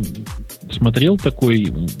ты смотрел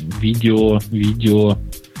такой видео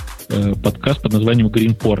подкаст под названием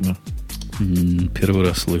Green Porno? Первый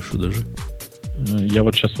раз слышу даже. Я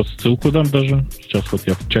вот сейчас ссылку дам даже. Сейчас вот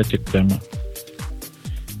я в чатик прямо.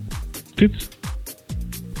 Тыц.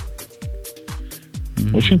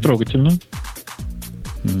 Очень трогательно.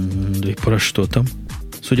 Да и про что там?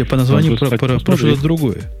 Судя по названию, про что-то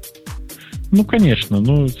другое.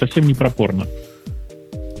 Конечно, совсем не про порно.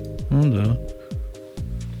 Да.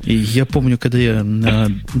 И я помню, когда я на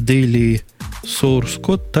Daily Source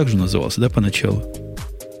Code также назывался, да, поначалу.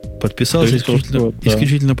 Подписался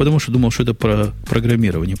исключительно потому, что думал, что это про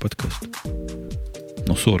программирование подкаст.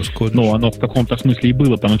 Source Code. Оно в каком-то смысле и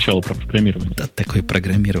было поначалу про программирование. Да, такое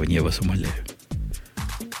программирование, я вас умоляю.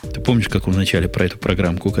 Это помнишь, как вначале про эту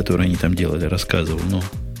программку, которую они там делали, рассказывал?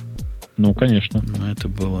 Ну, конечно. Это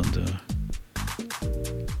было, да.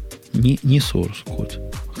 Не source код.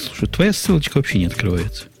 Слушай, твоя ссылочка вообще не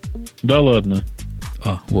открывается. Да ладно.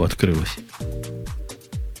 Вот, открылась.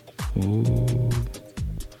 Это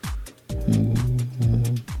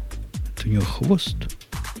у него хвост?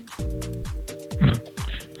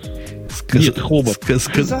 Нет, хобот.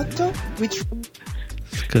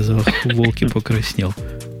 Сказал, волки покраснел.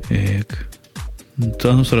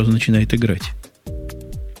 То оно сразу начинает играть.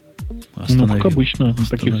 Ну, как обычно, на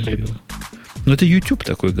таких сайтах. Но это YouTube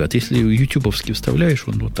такой гад. Если ютубовский вставляешь,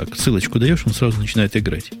 он вот так, ссылочку даешь, он сразу начинает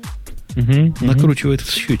играть. Накручивает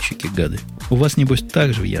счетчики, гады. У вас, небось,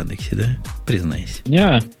 так же в Яндексе, да? Признайся.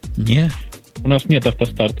 Не? У нас нет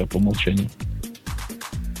автостарта по умолчанию.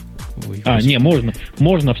 Ой,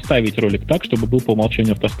 можно вставить ролик так, чтобы был по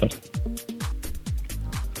умолчанию автостарт.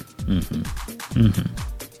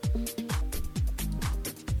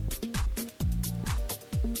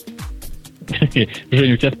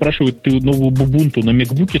 Женя, у тебя спрашивают, ты новую Бубунту на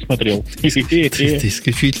макбуке смотрел? Ты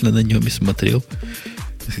исключительно на нем и смотрел.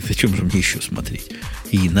 Зачем же мне еще смотреть?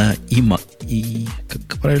 И на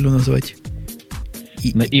как правильно назвать?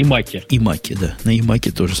 На имаке. Имаке, да. На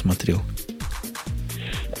имаке тоже смотрел.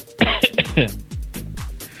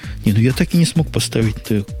 Не, я так и не смог поставить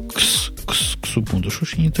к Субунту. Что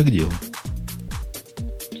ж я не так делал?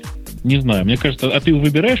 Не знаю, мне кажется, а ты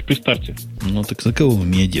выбираешь при старте? Ну, так за кого вы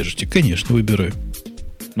меня держите? Конечно, выбираю.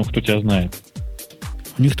 Ну, кто тебя знает?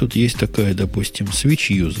 У них тут есть такая, допустим, switch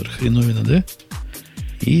user, хреновина, да?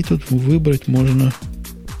 И тут выбрать можно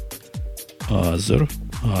Other.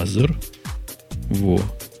 Во.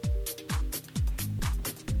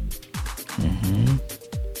 Угу.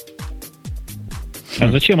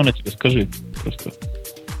 А зачем она тебе? Скажи просто.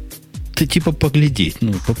 Ты типа поглядеть,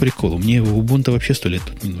 по приколу. Мне Ubuntu вообще 100 лет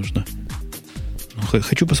тут не нужно.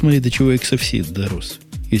 Хочу посмотреть, до чего XFC дорос.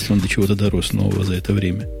 Если он до чего-то дорос нового за это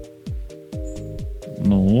время.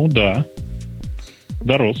 Ну, да.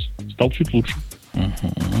 Дорос. Стал чуть лучше.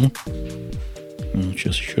 Угу.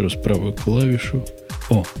 Сейчас еще раз правую клавишу.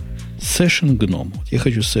 Session GNOME. Я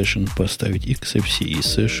хочу Session поставить XFC и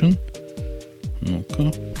Session.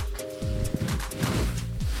 Ну-ка.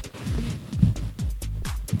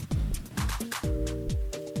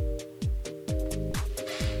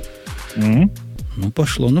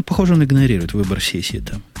 Пошло. Похоже, он игнорирует выбор сессии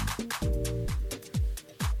там.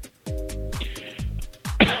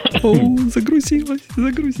 Загрузилась.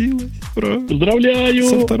 Ура. Поздравляю!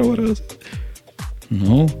 Со второго раза.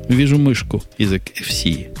 Вижу мышку из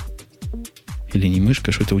FC. Или не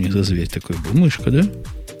мышка, что это у них за зверь такой был? Мышка, да?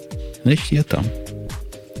 Значит, я там.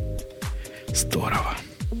 Здорово.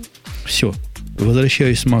 Все.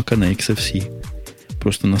 Возвращаюсь с Мака на XFC.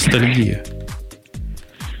 Просто ностальгия.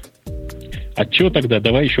 А что тогда?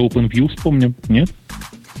 Давай еще OpenView вспомним, нет?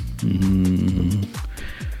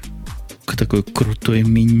 Такое крутое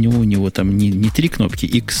меню. У него там не 3 кнопки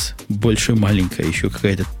X, больше маленькая, еще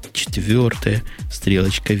какая-то 4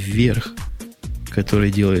 стрелочка вверх,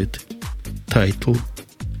 которая делает title.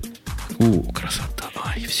 Красота.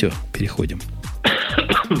 Все, переходим.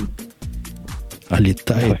 А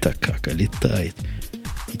летает-то как? А летает.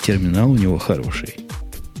 И терминал у него хороший.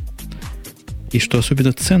 И что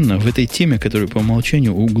особенно ценно, в этой теме, которая по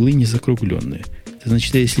умолчанию углы не закругленные. Это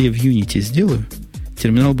значит, если я в Unity сделаю,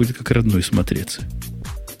 терминал будет как родной смотреться.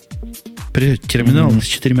 Терминал с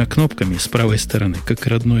 4 кнопками с правой стороны, как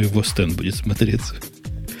родной его стенд будет смотреться.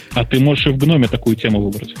 А ты можешь и в гноме такую тему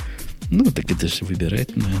выбрать. Так это же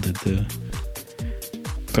выбирать надо, да.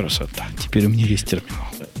 Красота. Теперь у меня есть терминал.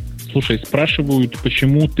 Слушай, спрашивают,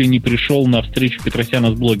 почему ты не пришел на встречу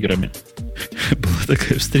Петросяна с блогерами? Была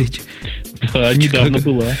такая встреча. Да, недавно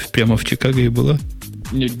была. Прямо в Чикаго и была?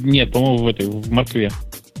 Нет, по-моему, в Москве.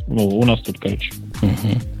 У нас тут, короче.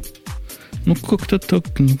 Угу. Как-то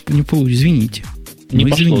так не получилось. Извините. Не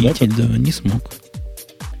пошло, извините, да, не смог.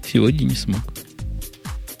 Сегодня не смог.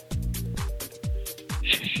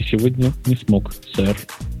 Сегодня не смог, сэр.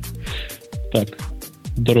 Так.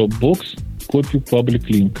 Dropbox, копию public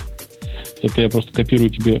link. Это я просто копирую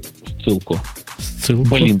тебе ссылку.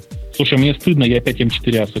 Блин. Слушай, мне стыдно, я опять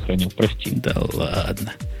М4А сохранил, прости. Да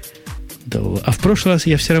ладно. А в прошлый раз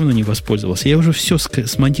я все равно не воспользовался. Я уже все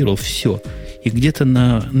смонтировал, все. И где-то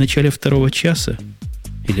на начале 2 часа,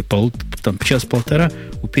 или час-полтора,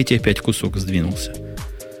 у Пети опять кусок сдвинулся.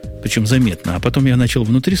 Причем заметно. А потом я начал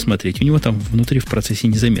внутри смотреть, у него там внутри в процессе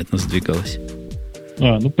незаметно сдвигалось.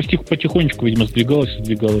 Потихонечку, видимо, сдвигалось.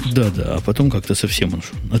 Да, а потом как-то совсем он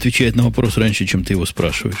отвечает на вопрос раньше, чем ты его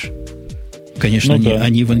спрашиваешь. Конечно,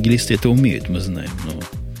 они евангелисты это умеют, мы знаем, но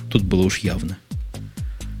тут было уж явно.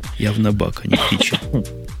 Явно баг, а не фича.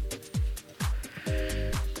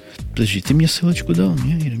 Подожди, ты мне ссылочку дал?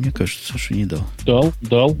 Или мне кажется, что не дал? Дал.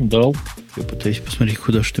 Я пытаюсь посмотреть,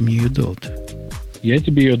 куда что мне ее дал-то. Я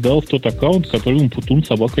тебе ее дал в тот аккаунт, который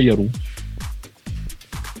Умпутун-собака.яру.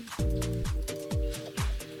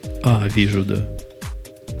 Вижу, да.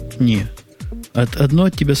 Не. Одно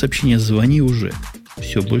от тебя сообщение «звони уже».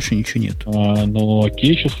 Все, больше ничего нет. Ну,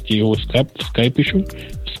 окей, сейчас я его в скайп ищу.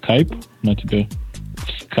 Скайп на тебе.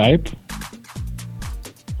 В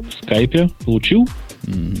скайпе получил?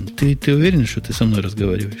 Ты уверен, что ты со мной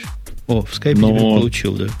разговариваешь? В скайпе тебя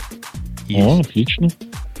получил, да. Есть. Отлично.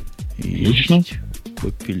 Отлично.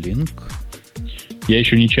 Копилинк. Я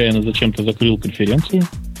еще нечаянно зачем-то закрыл конференцию.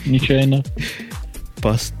 Нечаянно.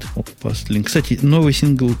 Паст-линк. Кстати, новый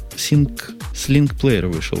слинг-плеер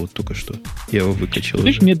вышел вот только что. Я его выкачал.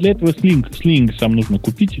 Знаешь, мне для этого слинг сам нужно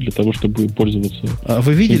купить для того, чтобы пользоваться. А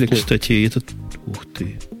вы видели, кстати, этот... Ух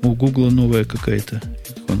ты. У Гугла новая какая-то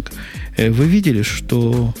иконка. Вы видели,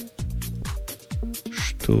 что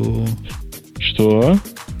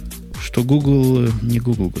Google... Не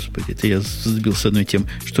Google, господи. Это я сбил с одной темы.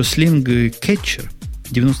 Что Sling Catcher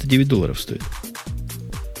 $99 стоит.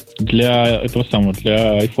 Для этого самого,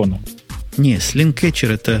 для айфона. Не, Sling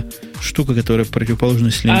Catcher это штука, которая противоположна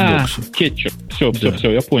Slingbox. Кетчер. Все,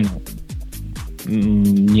 я понял.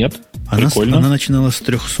 Нет. Прикольно. Она начинала с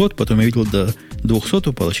 300, потом я видел до 200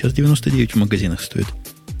 упала, сейчас 99 в магазинах стоит.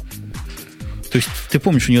 То есть, ты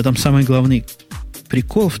помнишь, у нее там самый главный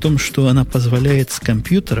прикол в том, что она позволяет с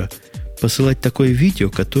компьютера посылать такое видео,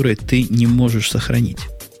 которое ты не можешь сохранить.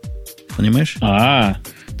 Понимаешь? То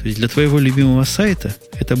есть, для твоего любимого сайта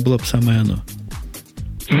это было бы самое оно.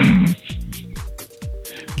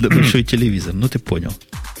 Да, большой телевизор, ты понял.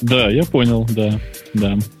 Да, я понял, да.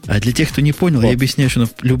 А для тех, кто не понял, я объясняю, что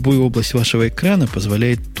любую область вашего экрана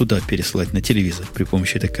позволяет туда переслать, на телевизор, при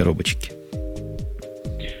помощи этой коробочки.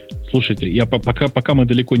 Слушайте, пока мы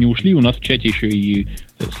далеко не ушли, у нас в чате еще и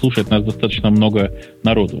слушает нас достаточно много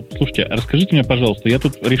народу. Слушайте, расскажите мне, пожалуйста, я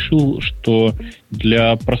тут решил, что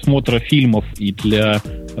для просмотра фильмов и для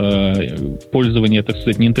пользования, так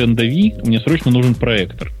сказать, Nintendo Wii мне срочно нужен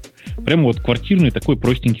проектор. Прямо вот квартирный такой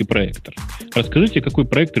простенький проектор. Расскажите, какой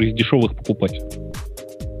проектор из дешевых покупать?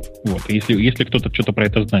 Вот, если кто-то что-то про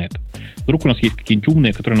это знает. Вдруг у нас есть какие-нибудь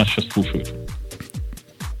умные, которые нас сейчас слушают.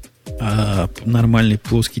 А нормальный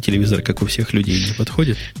плоский телевизор, как у всех людей, не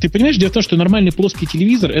подходит? Ты понимаешь, дело в том, что нормальный плоский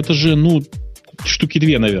телевизор, это же, штуки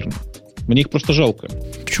 2, наверное. Мне их просто жалко.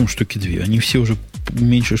 Почему штуки 2? Они все уже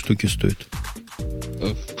меньше штуки стоят.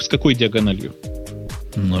 С какой диагональю?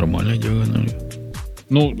 Нормальной диагональю.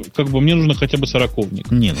 Мне нужно хотя бы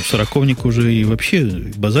 40-ник. Не, 40-ник уже и вообще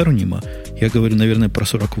базару нема. Я говорю, наверное, про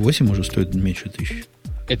 48 уже стоит меньше 1000.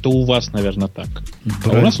 Это у вас, наверное, так. А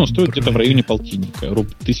у нас он стоит где-то в районе полтинника.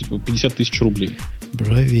 50 тысяч рублей.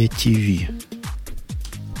 Bravia TV.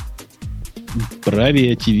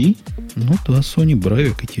 Bravia TV? Да, Sony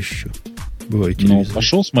Bravia, какие еще бывают телевизоры.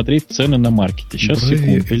 Пошел смотреть цены на маркете. Сейчас,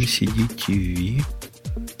 Bravia LCD TV.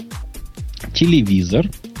 Телевизор.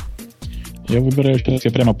 Я выбираю, сейчас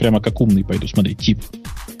я прямо как умный пойду смотреть. Тип.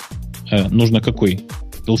 Нужно какой?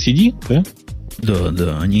 LCD, да?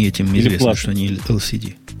 Да, они этим известны, что они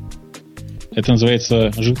LCD. Это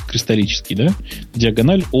называется жидкокристаллический, да?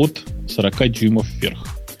 Диагональ от 40 дюймов вверх.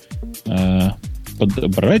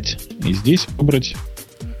 Подобрать и здесь выбрать.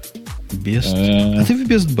 А ты в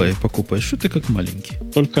Best Buy покупаешь? Что ты как маленький?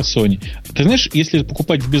 Только Sony. Ты знаешь, если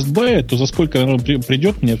покупать в Best Buy, то за сколько оно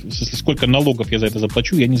придет мне, сколько налогов я за это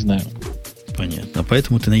заплачу, я не знаю. Понятно.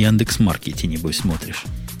 Поэтому ты на Яндекс.Маркете, небось, смотришь.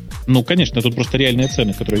 Конечно, тут просто реальные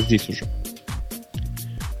цены, которые здесь уже.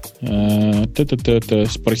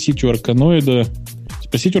 Спросить у Арканоида.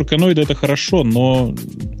 Спросить у Арканоида это хорошо, но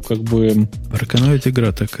Арканоид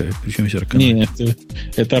игра такая. Причем здесь Арканоид? Нет,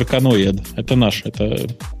 это Арканоид. Это наш. Это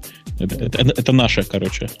наше,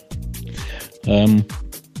 короче. А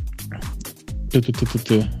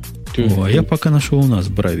я пока нашел у нас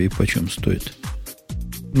Брави. Почем стоит?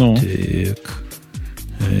 Так.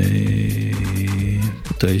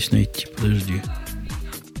 Пытаюсь найти. Подожди.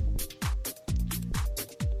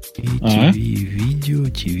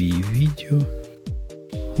 TV-видео.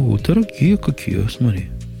 Дорогие какие, смотри.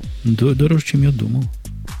 Дороже, чем я думал.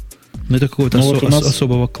 Это какого-то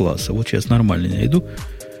особого класса. Вот сейчас нормальный найду.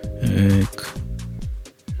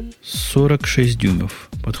 46 дюймов.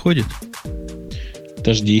 Подходит?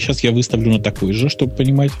 Подожди, сейчас я выставлю на такой же, чтобы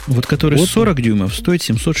понимать. Вот который 40 дюймов стоит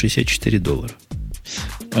 $764.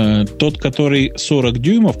 Тот, который 40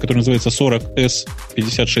 дюймов, который называется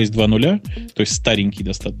 40S5620, то есть старенький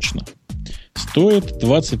достаточно, стоит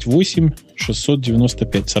 28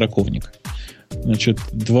 695, 40-ник. Значит,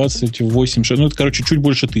 28... Ну, это, короче, чуть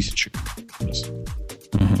больше 1000.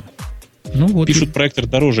 Ага. Ну, вот пишут, проектор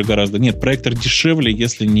дороже гораздо. Нет, проектор дешевле,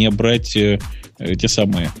 если не брать те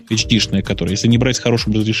самые HD-шные, которые, если не брать с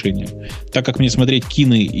хорошим разрешением. Так как мне смотреть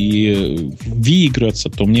кино и Ви играться,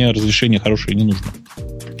 то мне разрешение хорошее не нужно.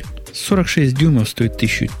 46 дюймов стоит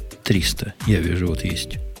 1300, я вижу, вот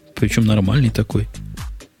есть. Причем нормальный такой,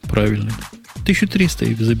 правильный. 1300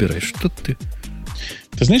 и забираешь. Что ты...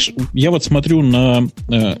 Ты знаешь, я вот смотрю на...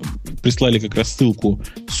 прислали как раз ссылку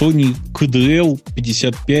Sony KDL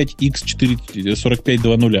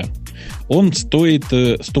 55X4520. Он стоит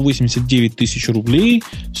 189 тысяч рублей.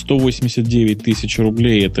 189 тысяч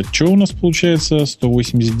рублей. Это что у нас получается?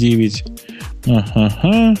 189.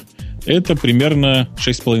 Ага. Это примерно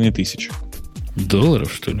 6500.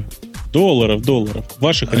 Долларов, что ли? Долларов.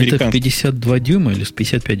 Ваших американских. Это 52 дюйма или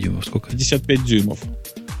 55 дюймов? Сколько? 55 дюймов.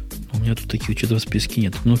 У меня тут таких что-то в списке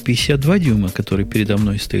нет. Но 52 дюйма, который передо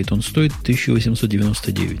мной стоит, он стоит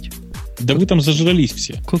 1899. Да вы там зажрались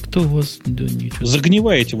все. Как-то у вас... Да, ничего.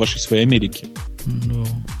 Загниваете в вашей своей Америке. Ну,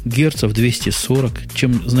 герцев 240.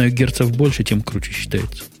 Чем знаю герцев больше, тем круче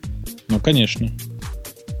считается. Ну, конечно.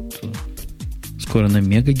 Скоро на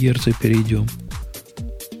мегагерцы перейдем.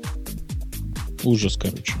 Ужас,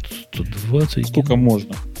 короче. 120. Сколько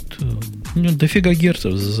можно? Ну, дофига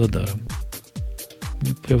герцев за даром.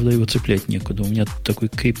 Мне, правда, его цеплять некуда. У меня такой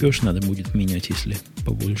крепеж надо будет менять, если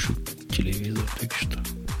побольше телевизор. Так что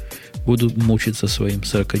буду мучиться своим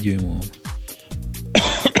 40-дюймовым.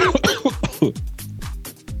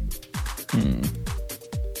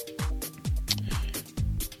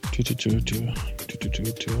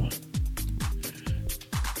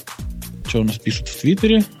 Что у нас пишут в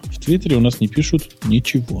Твиттере? В Твиттере у нас не пишут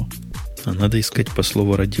ничего. А надо искать по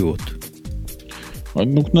слову радиот.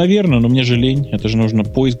 Ну, наверное, но мне же лень. Это же нужно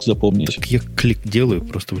поиск запомнить. Так я клик делаю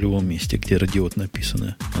просто в любом месте, где радиот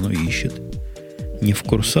написано. Оно ищет. Не в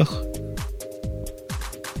курсах.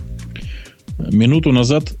 Минуту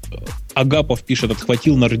назад Агапов пишет: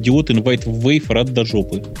 отхватил на радиот инвайт в Wave, рад до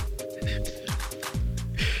жопы.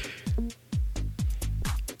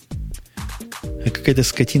 А какая-то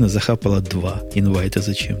скотина захапала 2 инвайта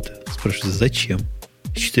зачем-то. Спрашиваю, зачем?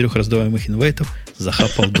 С 4 раздаваемых инвайтов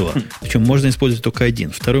захапал 2. Причем можно использовать только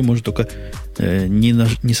один. Второй может только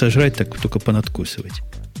не сожрать, так только понадкусывать.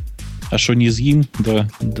 А что, не изъим? Да.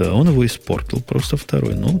 Да, он его испортил. Просто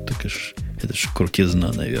второй. Ну, так это ж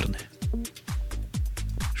крутизна, наверное.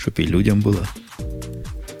 Чтоб и людям было.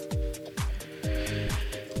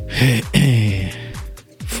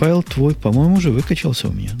 Файл твой, по-моему, уже выкачался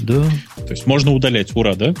у меня. Да. То есть можно удалять.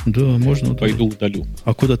 Ура, да? Да, можно удалять. Пойду удалю.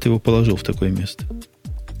 А куда ты его положил в такое место?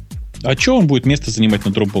 А что он будет место занимать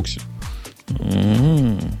на дропбоксе?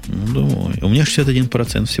 Ну, давай. У меня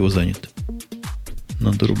 61% всего занят.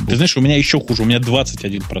 На дропбоксе. Ты знаешь, у меня еще хуже. У меня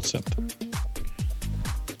 21%.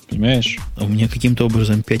 Понимаешь? А у меня каким-то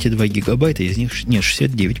образом 5,2 гигабайта, из них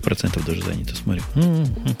 69% даже занято. Смотри.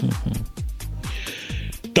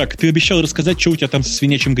 Так, ты обещал рассказать, что у тебя там со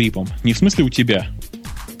свинячим гриппом. Не в смысле у тебя?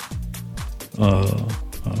 Я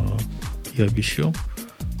обещал.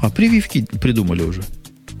 А прививки придумали уже.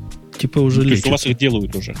 Типа уже лечат. То есть у вас их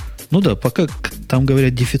делают уже? Ну да, пока там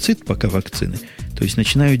говорят дефицит пока вакцины. То есть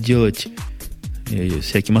начинают делать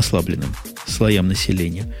всяким ослабленным слоям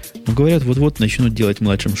населения. Но говорят, вот-вот начнут делать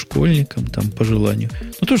младшим школьникам, там по желанию.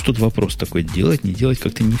 Ну тоже тут вопрос такой, делать, не делать,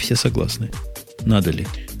 как-то не все согласны. Надо ли?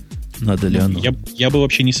 Надо ли оно? Я бы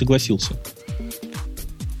вообще не согласился.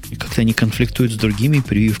 И как-то они конфликтуют с другими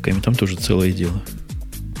прививками, там тоже целое дело.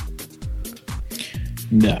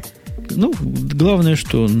 Да. Ну, главное,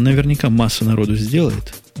 что наверняка масса народу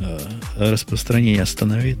сделает, а распространение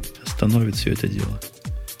остановит все это дело.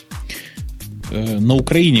 На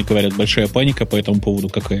Украине, говорят, большая паника по этому поводу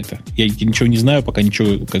какая-то. Я ничего не знаю, пока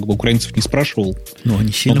ничего, как бы, украинцев не спрашивал. Ну,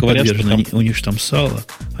 они сильно говорят, подвержены. там... У них же там сало,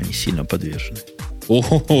 они сильно подвержены.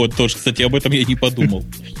 О, тоже, кстати, об этом я не подумал.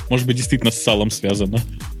 Может быть, действительно с салом связано.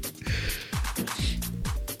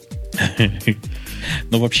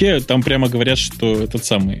 Но вообще там прямо говорят, что этот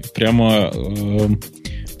самый, прямо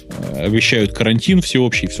обещают карантин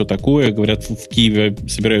всеобщий, все такое. Говорят, в Киеве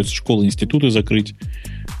собираются школы, институты закрыть.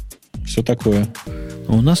 Все такое.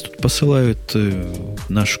 У нас тут посылают,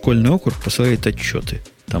 наш школьный округ посылает отчеты.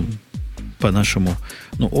 Там по нашему,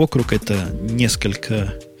 ну, округ это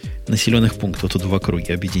несколько населенных пунктов тут в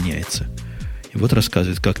округе объединяется. И вот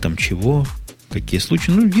рассказывают, как там чего, какие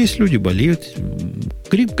случаи. Ну, есть люди болеют,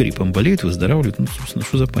 гриппом болеют, выздоравливают. Ну, собственно,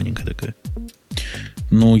 что за паника такая?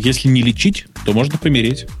 Ну, если не лечить, то можно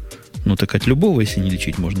помереть. Ну, так от любого, если не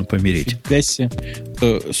лечить, можно помереть. Фига себе.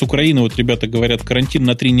 С Украины вот ребята говорят, карантин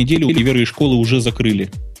на 3 недели, универы и школы уже закрыли.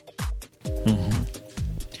 Угу.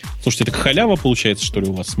 Слушайте, это халява получается, что ли,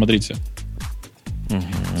 у вас? Смотрите.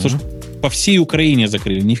 Слушайте, по всей Украине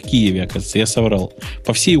закрыли, не в Киеве, оказывается, я соврал.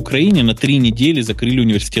 По всей Украине на 3 недели закрыли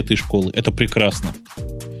университеты и школы. Это прекрасно.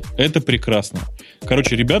 Это прекрасно.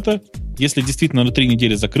 Короче, ребята, если действительно на 3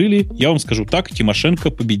 недели закрыли, я вам скажу так,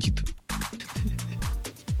 Тимошенко победит.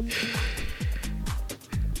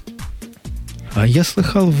 А я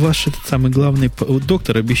слыхал, ваш этот самый главный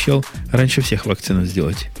доктор обещал раньше всех вакцину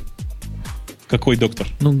сделать. Какой доктор?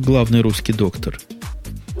 Ну, главный русский доктор.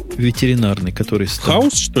 Ветеринарный, который...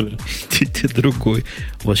 Хаус, что ли? Другой.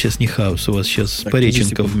 У вас сейчас не Хаус, у вас сейчас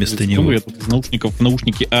Пореченков вместо него. Я тут из наушников в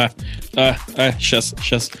наушники.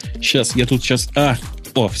 Сейчас, я тут сейчас...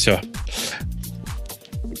 О, все.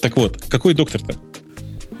 Так вот, какой доктор-то?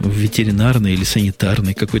 Ветеринарный или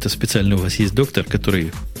санитарный. Какой-то специальный у вас есть доктор,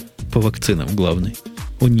 который по вакцинам главный.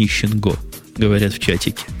 Онищенко, говорят в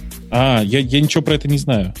чатике. Я ничего про это не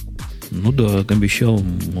знаю. Ну да, обещал,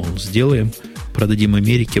 мол, сделаем, продадим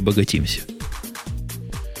Америке, обогатимся.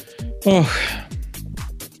 Ох.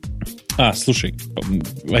 Слушай,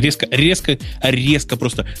 резко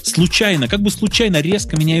просто случайно, как бы случайно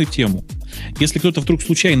резко меняю тему. Если кто-то вдруг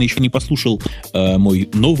случайно еще не послушал мой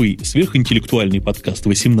новый сверхинтеллектуальный подкаст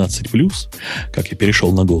 18+, как я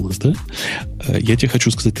перешел на голос, да? Я тебе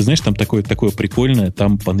хочу сказать, ты знаешь, там такое прикольное,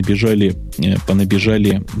 там понабежали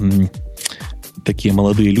такие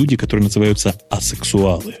молодые люди, которые называются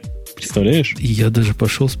асексуалы. Представляешь? Я даже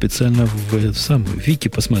пошел специально в самую Вики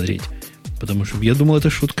посмотреть. Потому что я думал, это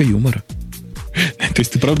шутка юмора. То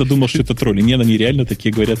есть ты правда думал, что это тролли? Нет, они реально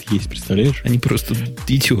такие, говорят, есть, представляешь? Они просто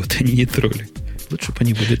идиоты, они не тролли. Лучше бы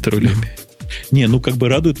они были троллями. Не, как бы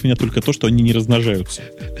радует меня только то, что они не размножаются.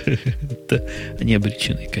 Да, они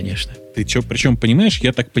обречены, конечно. Ты что, причем, понимаешь,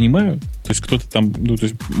 я так понимаю, то есть кто-то там, то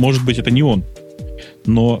есть, может быть, это не он,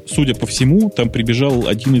 но, судя по всему, там прибежал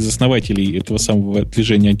один из основателей этого самого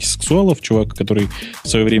движения антисексуалов, чувак, который в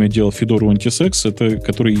свое время делал Федору антисекс, это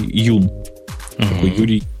который Юн. Такой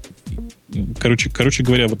Юрий. Короче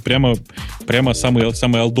говоря, вот прямо самый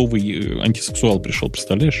олдовый антисексуал пришел,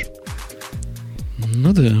 представляешь?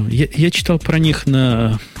 Ну да, я читал про них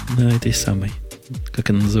на этой самой, как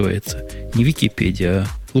она называется, не Википедия, а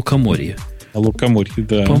Лукоморье. Лукоморье,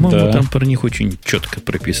 да. По-моему, там про них очень четко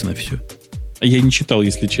прописано все. Я не читал,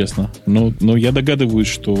 если честно. Но я догадываюсь,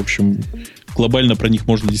 что, в общем, глобально про них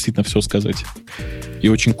можно действительно все сказать. И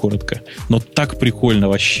очень коротко. Но так прикольно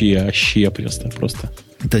вообще просто.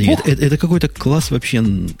 Да нет, это какой-то класс вообще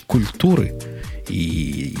культуры.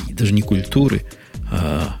 И даже не культуры.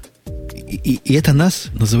 И это нас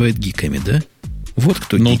называют гиками, да? Вот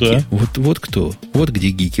кто гики. Да. Вот кто. Вот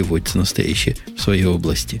где гики водятся настоящие в своей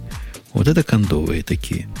области. Вот это кондовые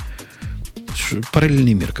такие.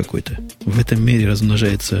 Параллельный мир какой-то. В этом мире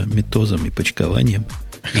размножается метозом и почкованием.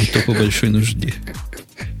 Не то по большой нужде.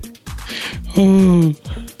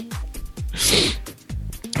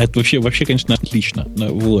 Это вообще, конечно, отлично.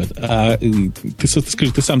 Вот. А ты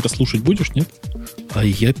скажи, ты сам-то слушать будешь, нет? А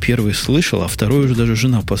я первый слышал, а второй уже даже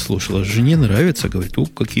жена послушала. Жене нравится, говорит,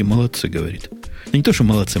 какие молодцы, говорит. Ну, не то, что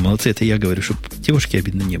молодцы, это я говорю, чтобы девушке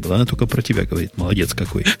обидно не было. Она только про тебя говорит, молодец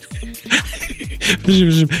какой.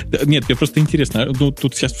 Подожди. Нет, мне просто интересно.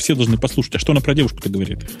 Тут сейчас все должны послушать. А что она про девушку-то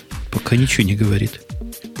говорит? Пока ничего не говорит.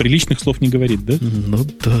 Приличных слов не говорит, да? Ну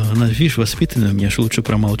да, она, видишь, воспитанная у меня, что лучше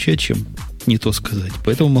промолчать, чем не то сказать.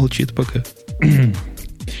 Поэтому молчит пока.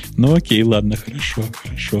 Ну окей, ладно, хорошо.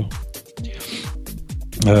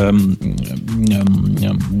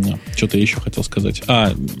 Что-то я еще хотел сказать.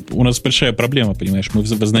 У нас большая проблема, понимаешь. Мы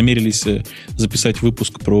вознамерились записать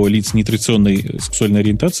выпуск про лиц нетрадиционной сексуальной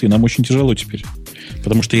ориентации. Нам очень тяжело теперь.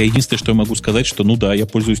 Потому что я единственное, что я могу сказать, что, я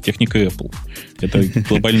пользуюсь техникой Apple. Это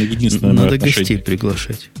глобально единственное Надо гостей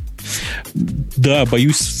приглашать. Да,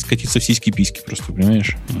 боюсь скатиться в сиськи-письки просто,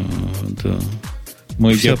 понимаешь? Да.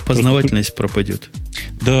 Вся познавательность пропадет.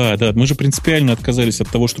 Да, мы же принципиально отказались от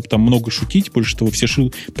того, чтобы там много шутить. Больше того,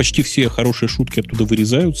 почти все хорошие шутки оттуда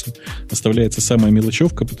вырезаются. Оставляется самая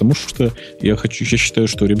мелочевка, потому что я считаю,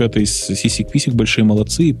 что ребята из сисек-писек большие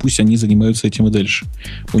молодцы, и пусть они занимаются этим и дальше.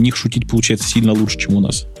 У них шутить получается сильно лучше, чем у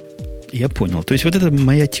нас. Я понял. То есть вот это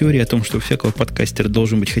моя теория о том, что у всякого подкастера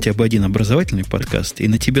должен быть хотя бы один образовательный подкаст, и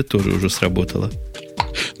на тебе тоже уже сработало.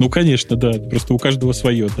 Ну, конечно, да. Просто у каждого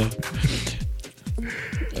свое, да.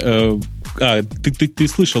 Ты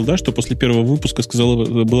слышал, да, что после первого выпуска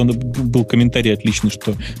был комментарий отличный,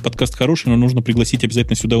 что подкаст хороший, но нужно пригласить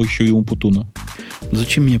обязательно сюда еще и Умпутуна.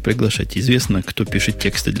 Зачем меня приглашать? Известно, кто пишет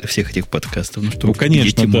тексты для всех этих подкастов.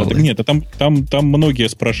 Конечно, да. Нет, там многие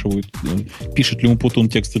спрашивают, пишет ли Умпутун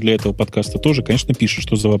тексты для этого подкаста тоже. Конечно, пишет,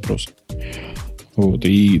 что за вопрос. Вот.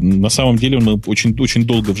 И на самом деле мы очень, очень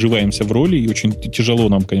долго вживаемся в роли, и очень тяжело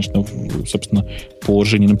нам, конечно, собственно, по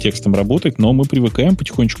Жениным текстам работать, но мы привыкаем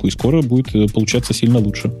потихонечку, и скоро будет получаться сильно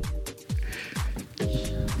лучше.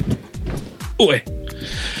 Ой,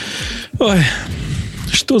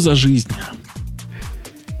 что за жизнь?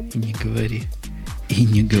 Не говори. И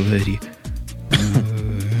не говори.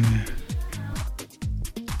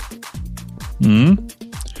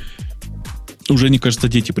 Уже, мне кажется,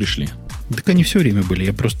 дети пришли. Так они все время были.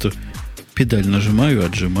 Я просто педаль нажимаю,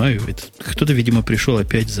 отжимаю. Кто-то, видимо, пришел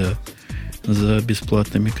опять за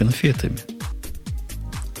бесплатными конфетами.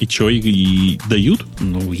 И что, и дают?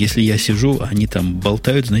 Ну, если я сижу, они там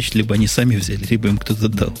болтают, значит, либо они сами взяли, либо им кто-то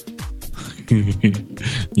дал.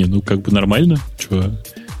 Не, ну как бы нормально. Че,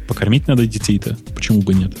 покормить надо детей-то? Почему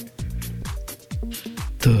бы нет?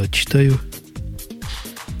 Да, читаю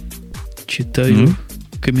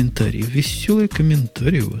комментарии. Веселые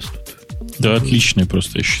комментарии у вас тут. Да, отличные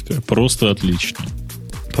просто, я считаю. Просто отличные.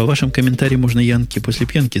 По вашим комментариям можно янки после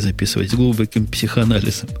пьянки записывать с глубоким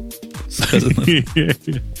психоанализом.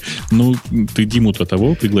 Ну, ты Диму-то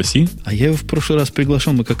того пригласи. А я его в прошлый раз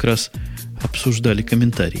приглашал, мы как раз обсуждали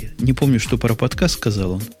комментарии. Не помню, что про подкаст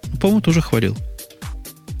сказал он. По-моему, тоже хвалил.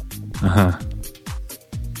 Ага.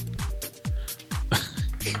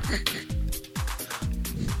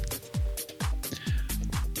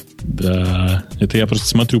 Да, это я просто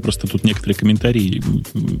смотрю, просто тут некоторые комментарии,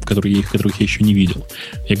 которых я еще не видел.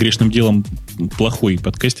 Я грешным делом плохой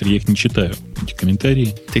подкастер, я их не читаю, эти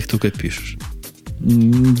комментарии. Ты их только пишешь.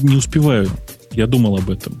 Не успеваю. Я думал об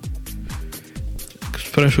этом.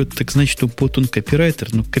 Спрашивают, так значит, вот он копирайтер?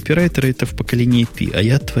 Ну, копирайтер это в поколении Пи, а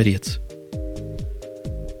я творец.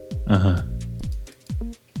 Ага.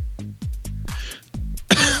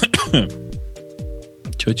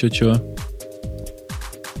 Чё?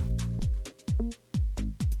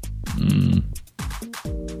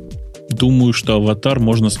 Думаю, что аватар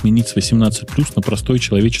можно сменить с 18+ на простой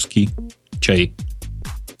человеческий чай.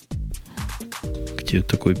 Где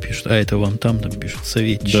такое пишут? А, это вам там пишут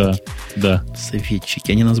советчики. Да.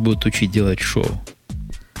 Советчики. Они нас будут учить делать шоу.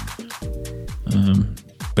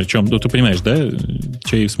 Причем, ну ты понимаешь, да?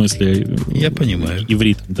 Чай в смысле... Я понимаю.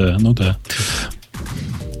 Иврит, да, ну да.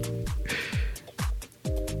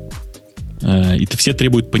 И все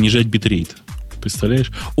требуют понижать битрейт.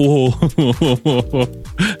 Представляешь?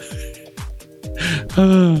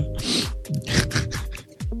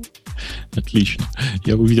 Отлично.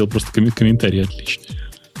 Я увидел просто комментарий отличный.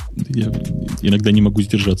 Я иногда не могу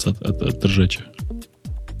сдержаться от ржача.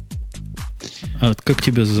 А как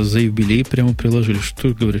тебя за юбилей прямо приложили? Что,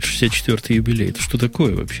 говорят, 64-й юбилей? Это что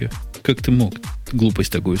такое вообще? Как ты мог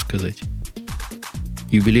глупость такую сказать?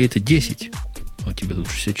 Юбилей это 10, а у тебя тут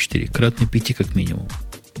 64. Кратно 5 как минимум.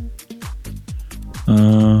 Ты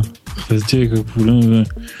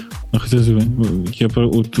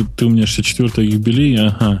у меня 64-й юбилей,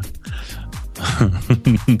 ага.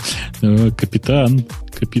 Капитан.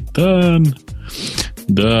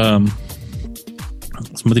 Да.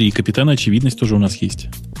 Смотри, капитан очевидность тоже у нас есть.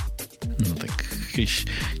 Ну так.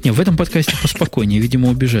 Не, в этом подкасте поспокойнее. Видимо,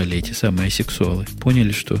 убежали эти самые асексуалы.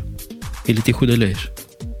 Поняли, что? Или ты их удаляешь?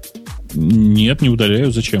 Нет, не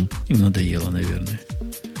удаляю. Зачем? Им надоело, наверное.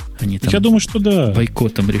 Они там я думаю, что да.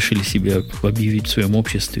 Бойкотом решили себя объявить в своем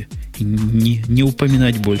обществе. И не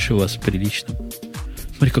упоминать больше вас прилично.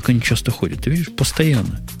 Смотри, как они часто ходят. Ты видишь,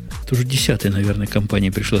 постоянно. Это уже 10-я, наверное,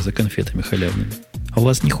 компания пришла за конфетами халявными. А у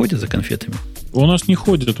вас не ходят за конфетами? У нас не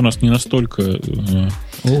ходят, у нас не настолько...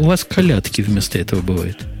 У вас колядки вместо этого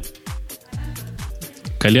бывают.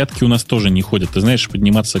 Колядки у нас тоже не ходят. Ты знаешь,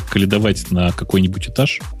 подниматься, колядовать на какой-нибудь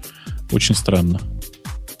этаж очень странно.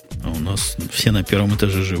 А у нас все на первом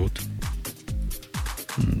этаже живут.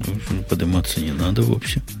 Подниматься не надо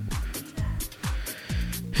вовсе.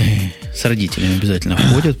 С родителями обязательно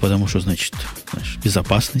ходят, потому что, значит,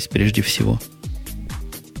 безопасность прежде всего.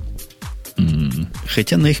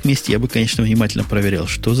 Хотя на их месте я бы, конечно, внимательно проверял,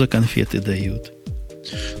 что за конфеты дают.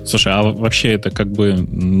 Слушай, а вообще это как бы,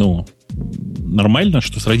 нормально,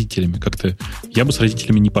 что с родителями? Как-то я бы с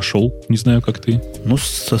родителями не пошел, не знаю, как ты. Ну,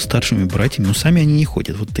 со старшими братьями, сами они не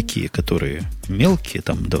ходят. Вот такие, которые мелкие,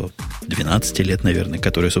 там до 12 лет, наверное,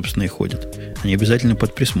 которые, собственно, и ходят. Они обязательно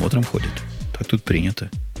под присмотром ходят. Так тут принято.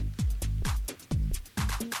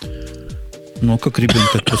 Ну, а как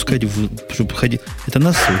ребенка отпускать, чтобы ходить? Это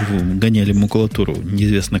нас гоняли в макулатуру,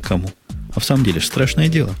 неизвестно кому. А в самом деле же страшное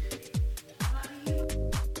дело.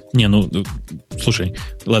 Не, слушай,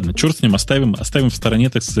 ладно, черт с ним, оставим в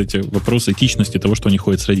стороне, так сказать, вопрос этичности того, что они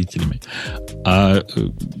ходят с родителями. А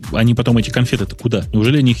они потом эти конфеты-то куда?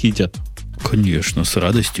 Неужели они их едят? Конечно, с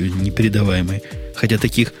радостью непередаваемой. Хотя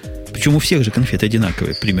таких Причем у всех же конфеты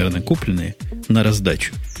одинаковые, примерно купленные на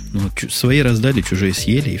раздачу. Ну, свои раздали, чужие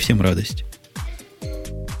съели, и всем радость.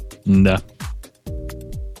 Да.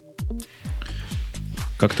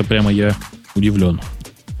 Как-то прямо я удивлен.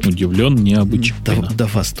 Удивлен необычайно. До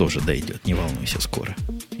вас тоже дойдет, не волнуйся, скоро.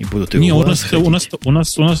 И будут и не, у нас у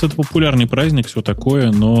нас это популярный праздник, все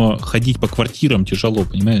такое, но ходить по квартирам тяжело,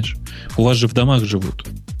 понимаешь? У вас же в домах живут.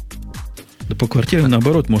 Да по квартирам,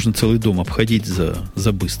 наоборот, можно целый дом обходить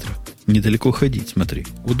за быстро. Недалеко ходить, смотри.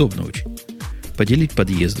 Удобно очень. Поделить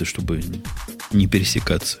подъезды, чтобы не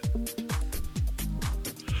пересекаться.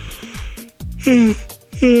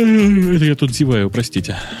 Это я тут зеваю,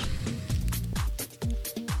 простите.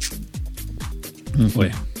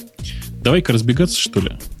 Ой. Давай-ка разбегаться, что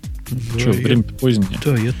ли? Да, Что, время позднее?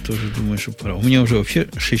 Да, я тоже думаю, что пора. У меня уже вообще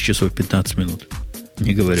 6 часов 15 минут.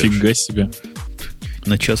 Не говоря Фига себе.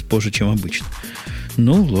 На час позже, чем обычно.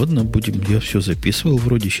 Ну, ладно, будем. Я все записывал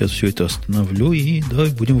вроде. Сейчас все это остановлю и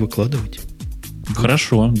давай будем выкладывать.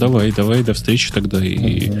 Хорошо, давай, до встречи тогда.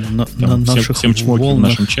 И на наших всем чмоки в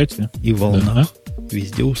нашем чате. И волнах. Да.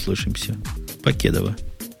 Везде услышимся. Покедово.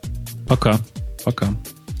 Пока.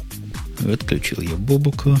 Отключил я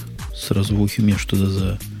Бобука. Сразу в ухе у меня что-то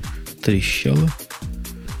затрещало.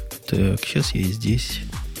 Так, сейчас я здесь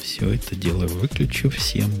все это дело выключу.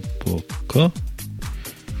 Всем пока.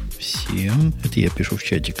 Всем. Это я пишу в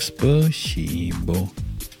чатик. Спасибо.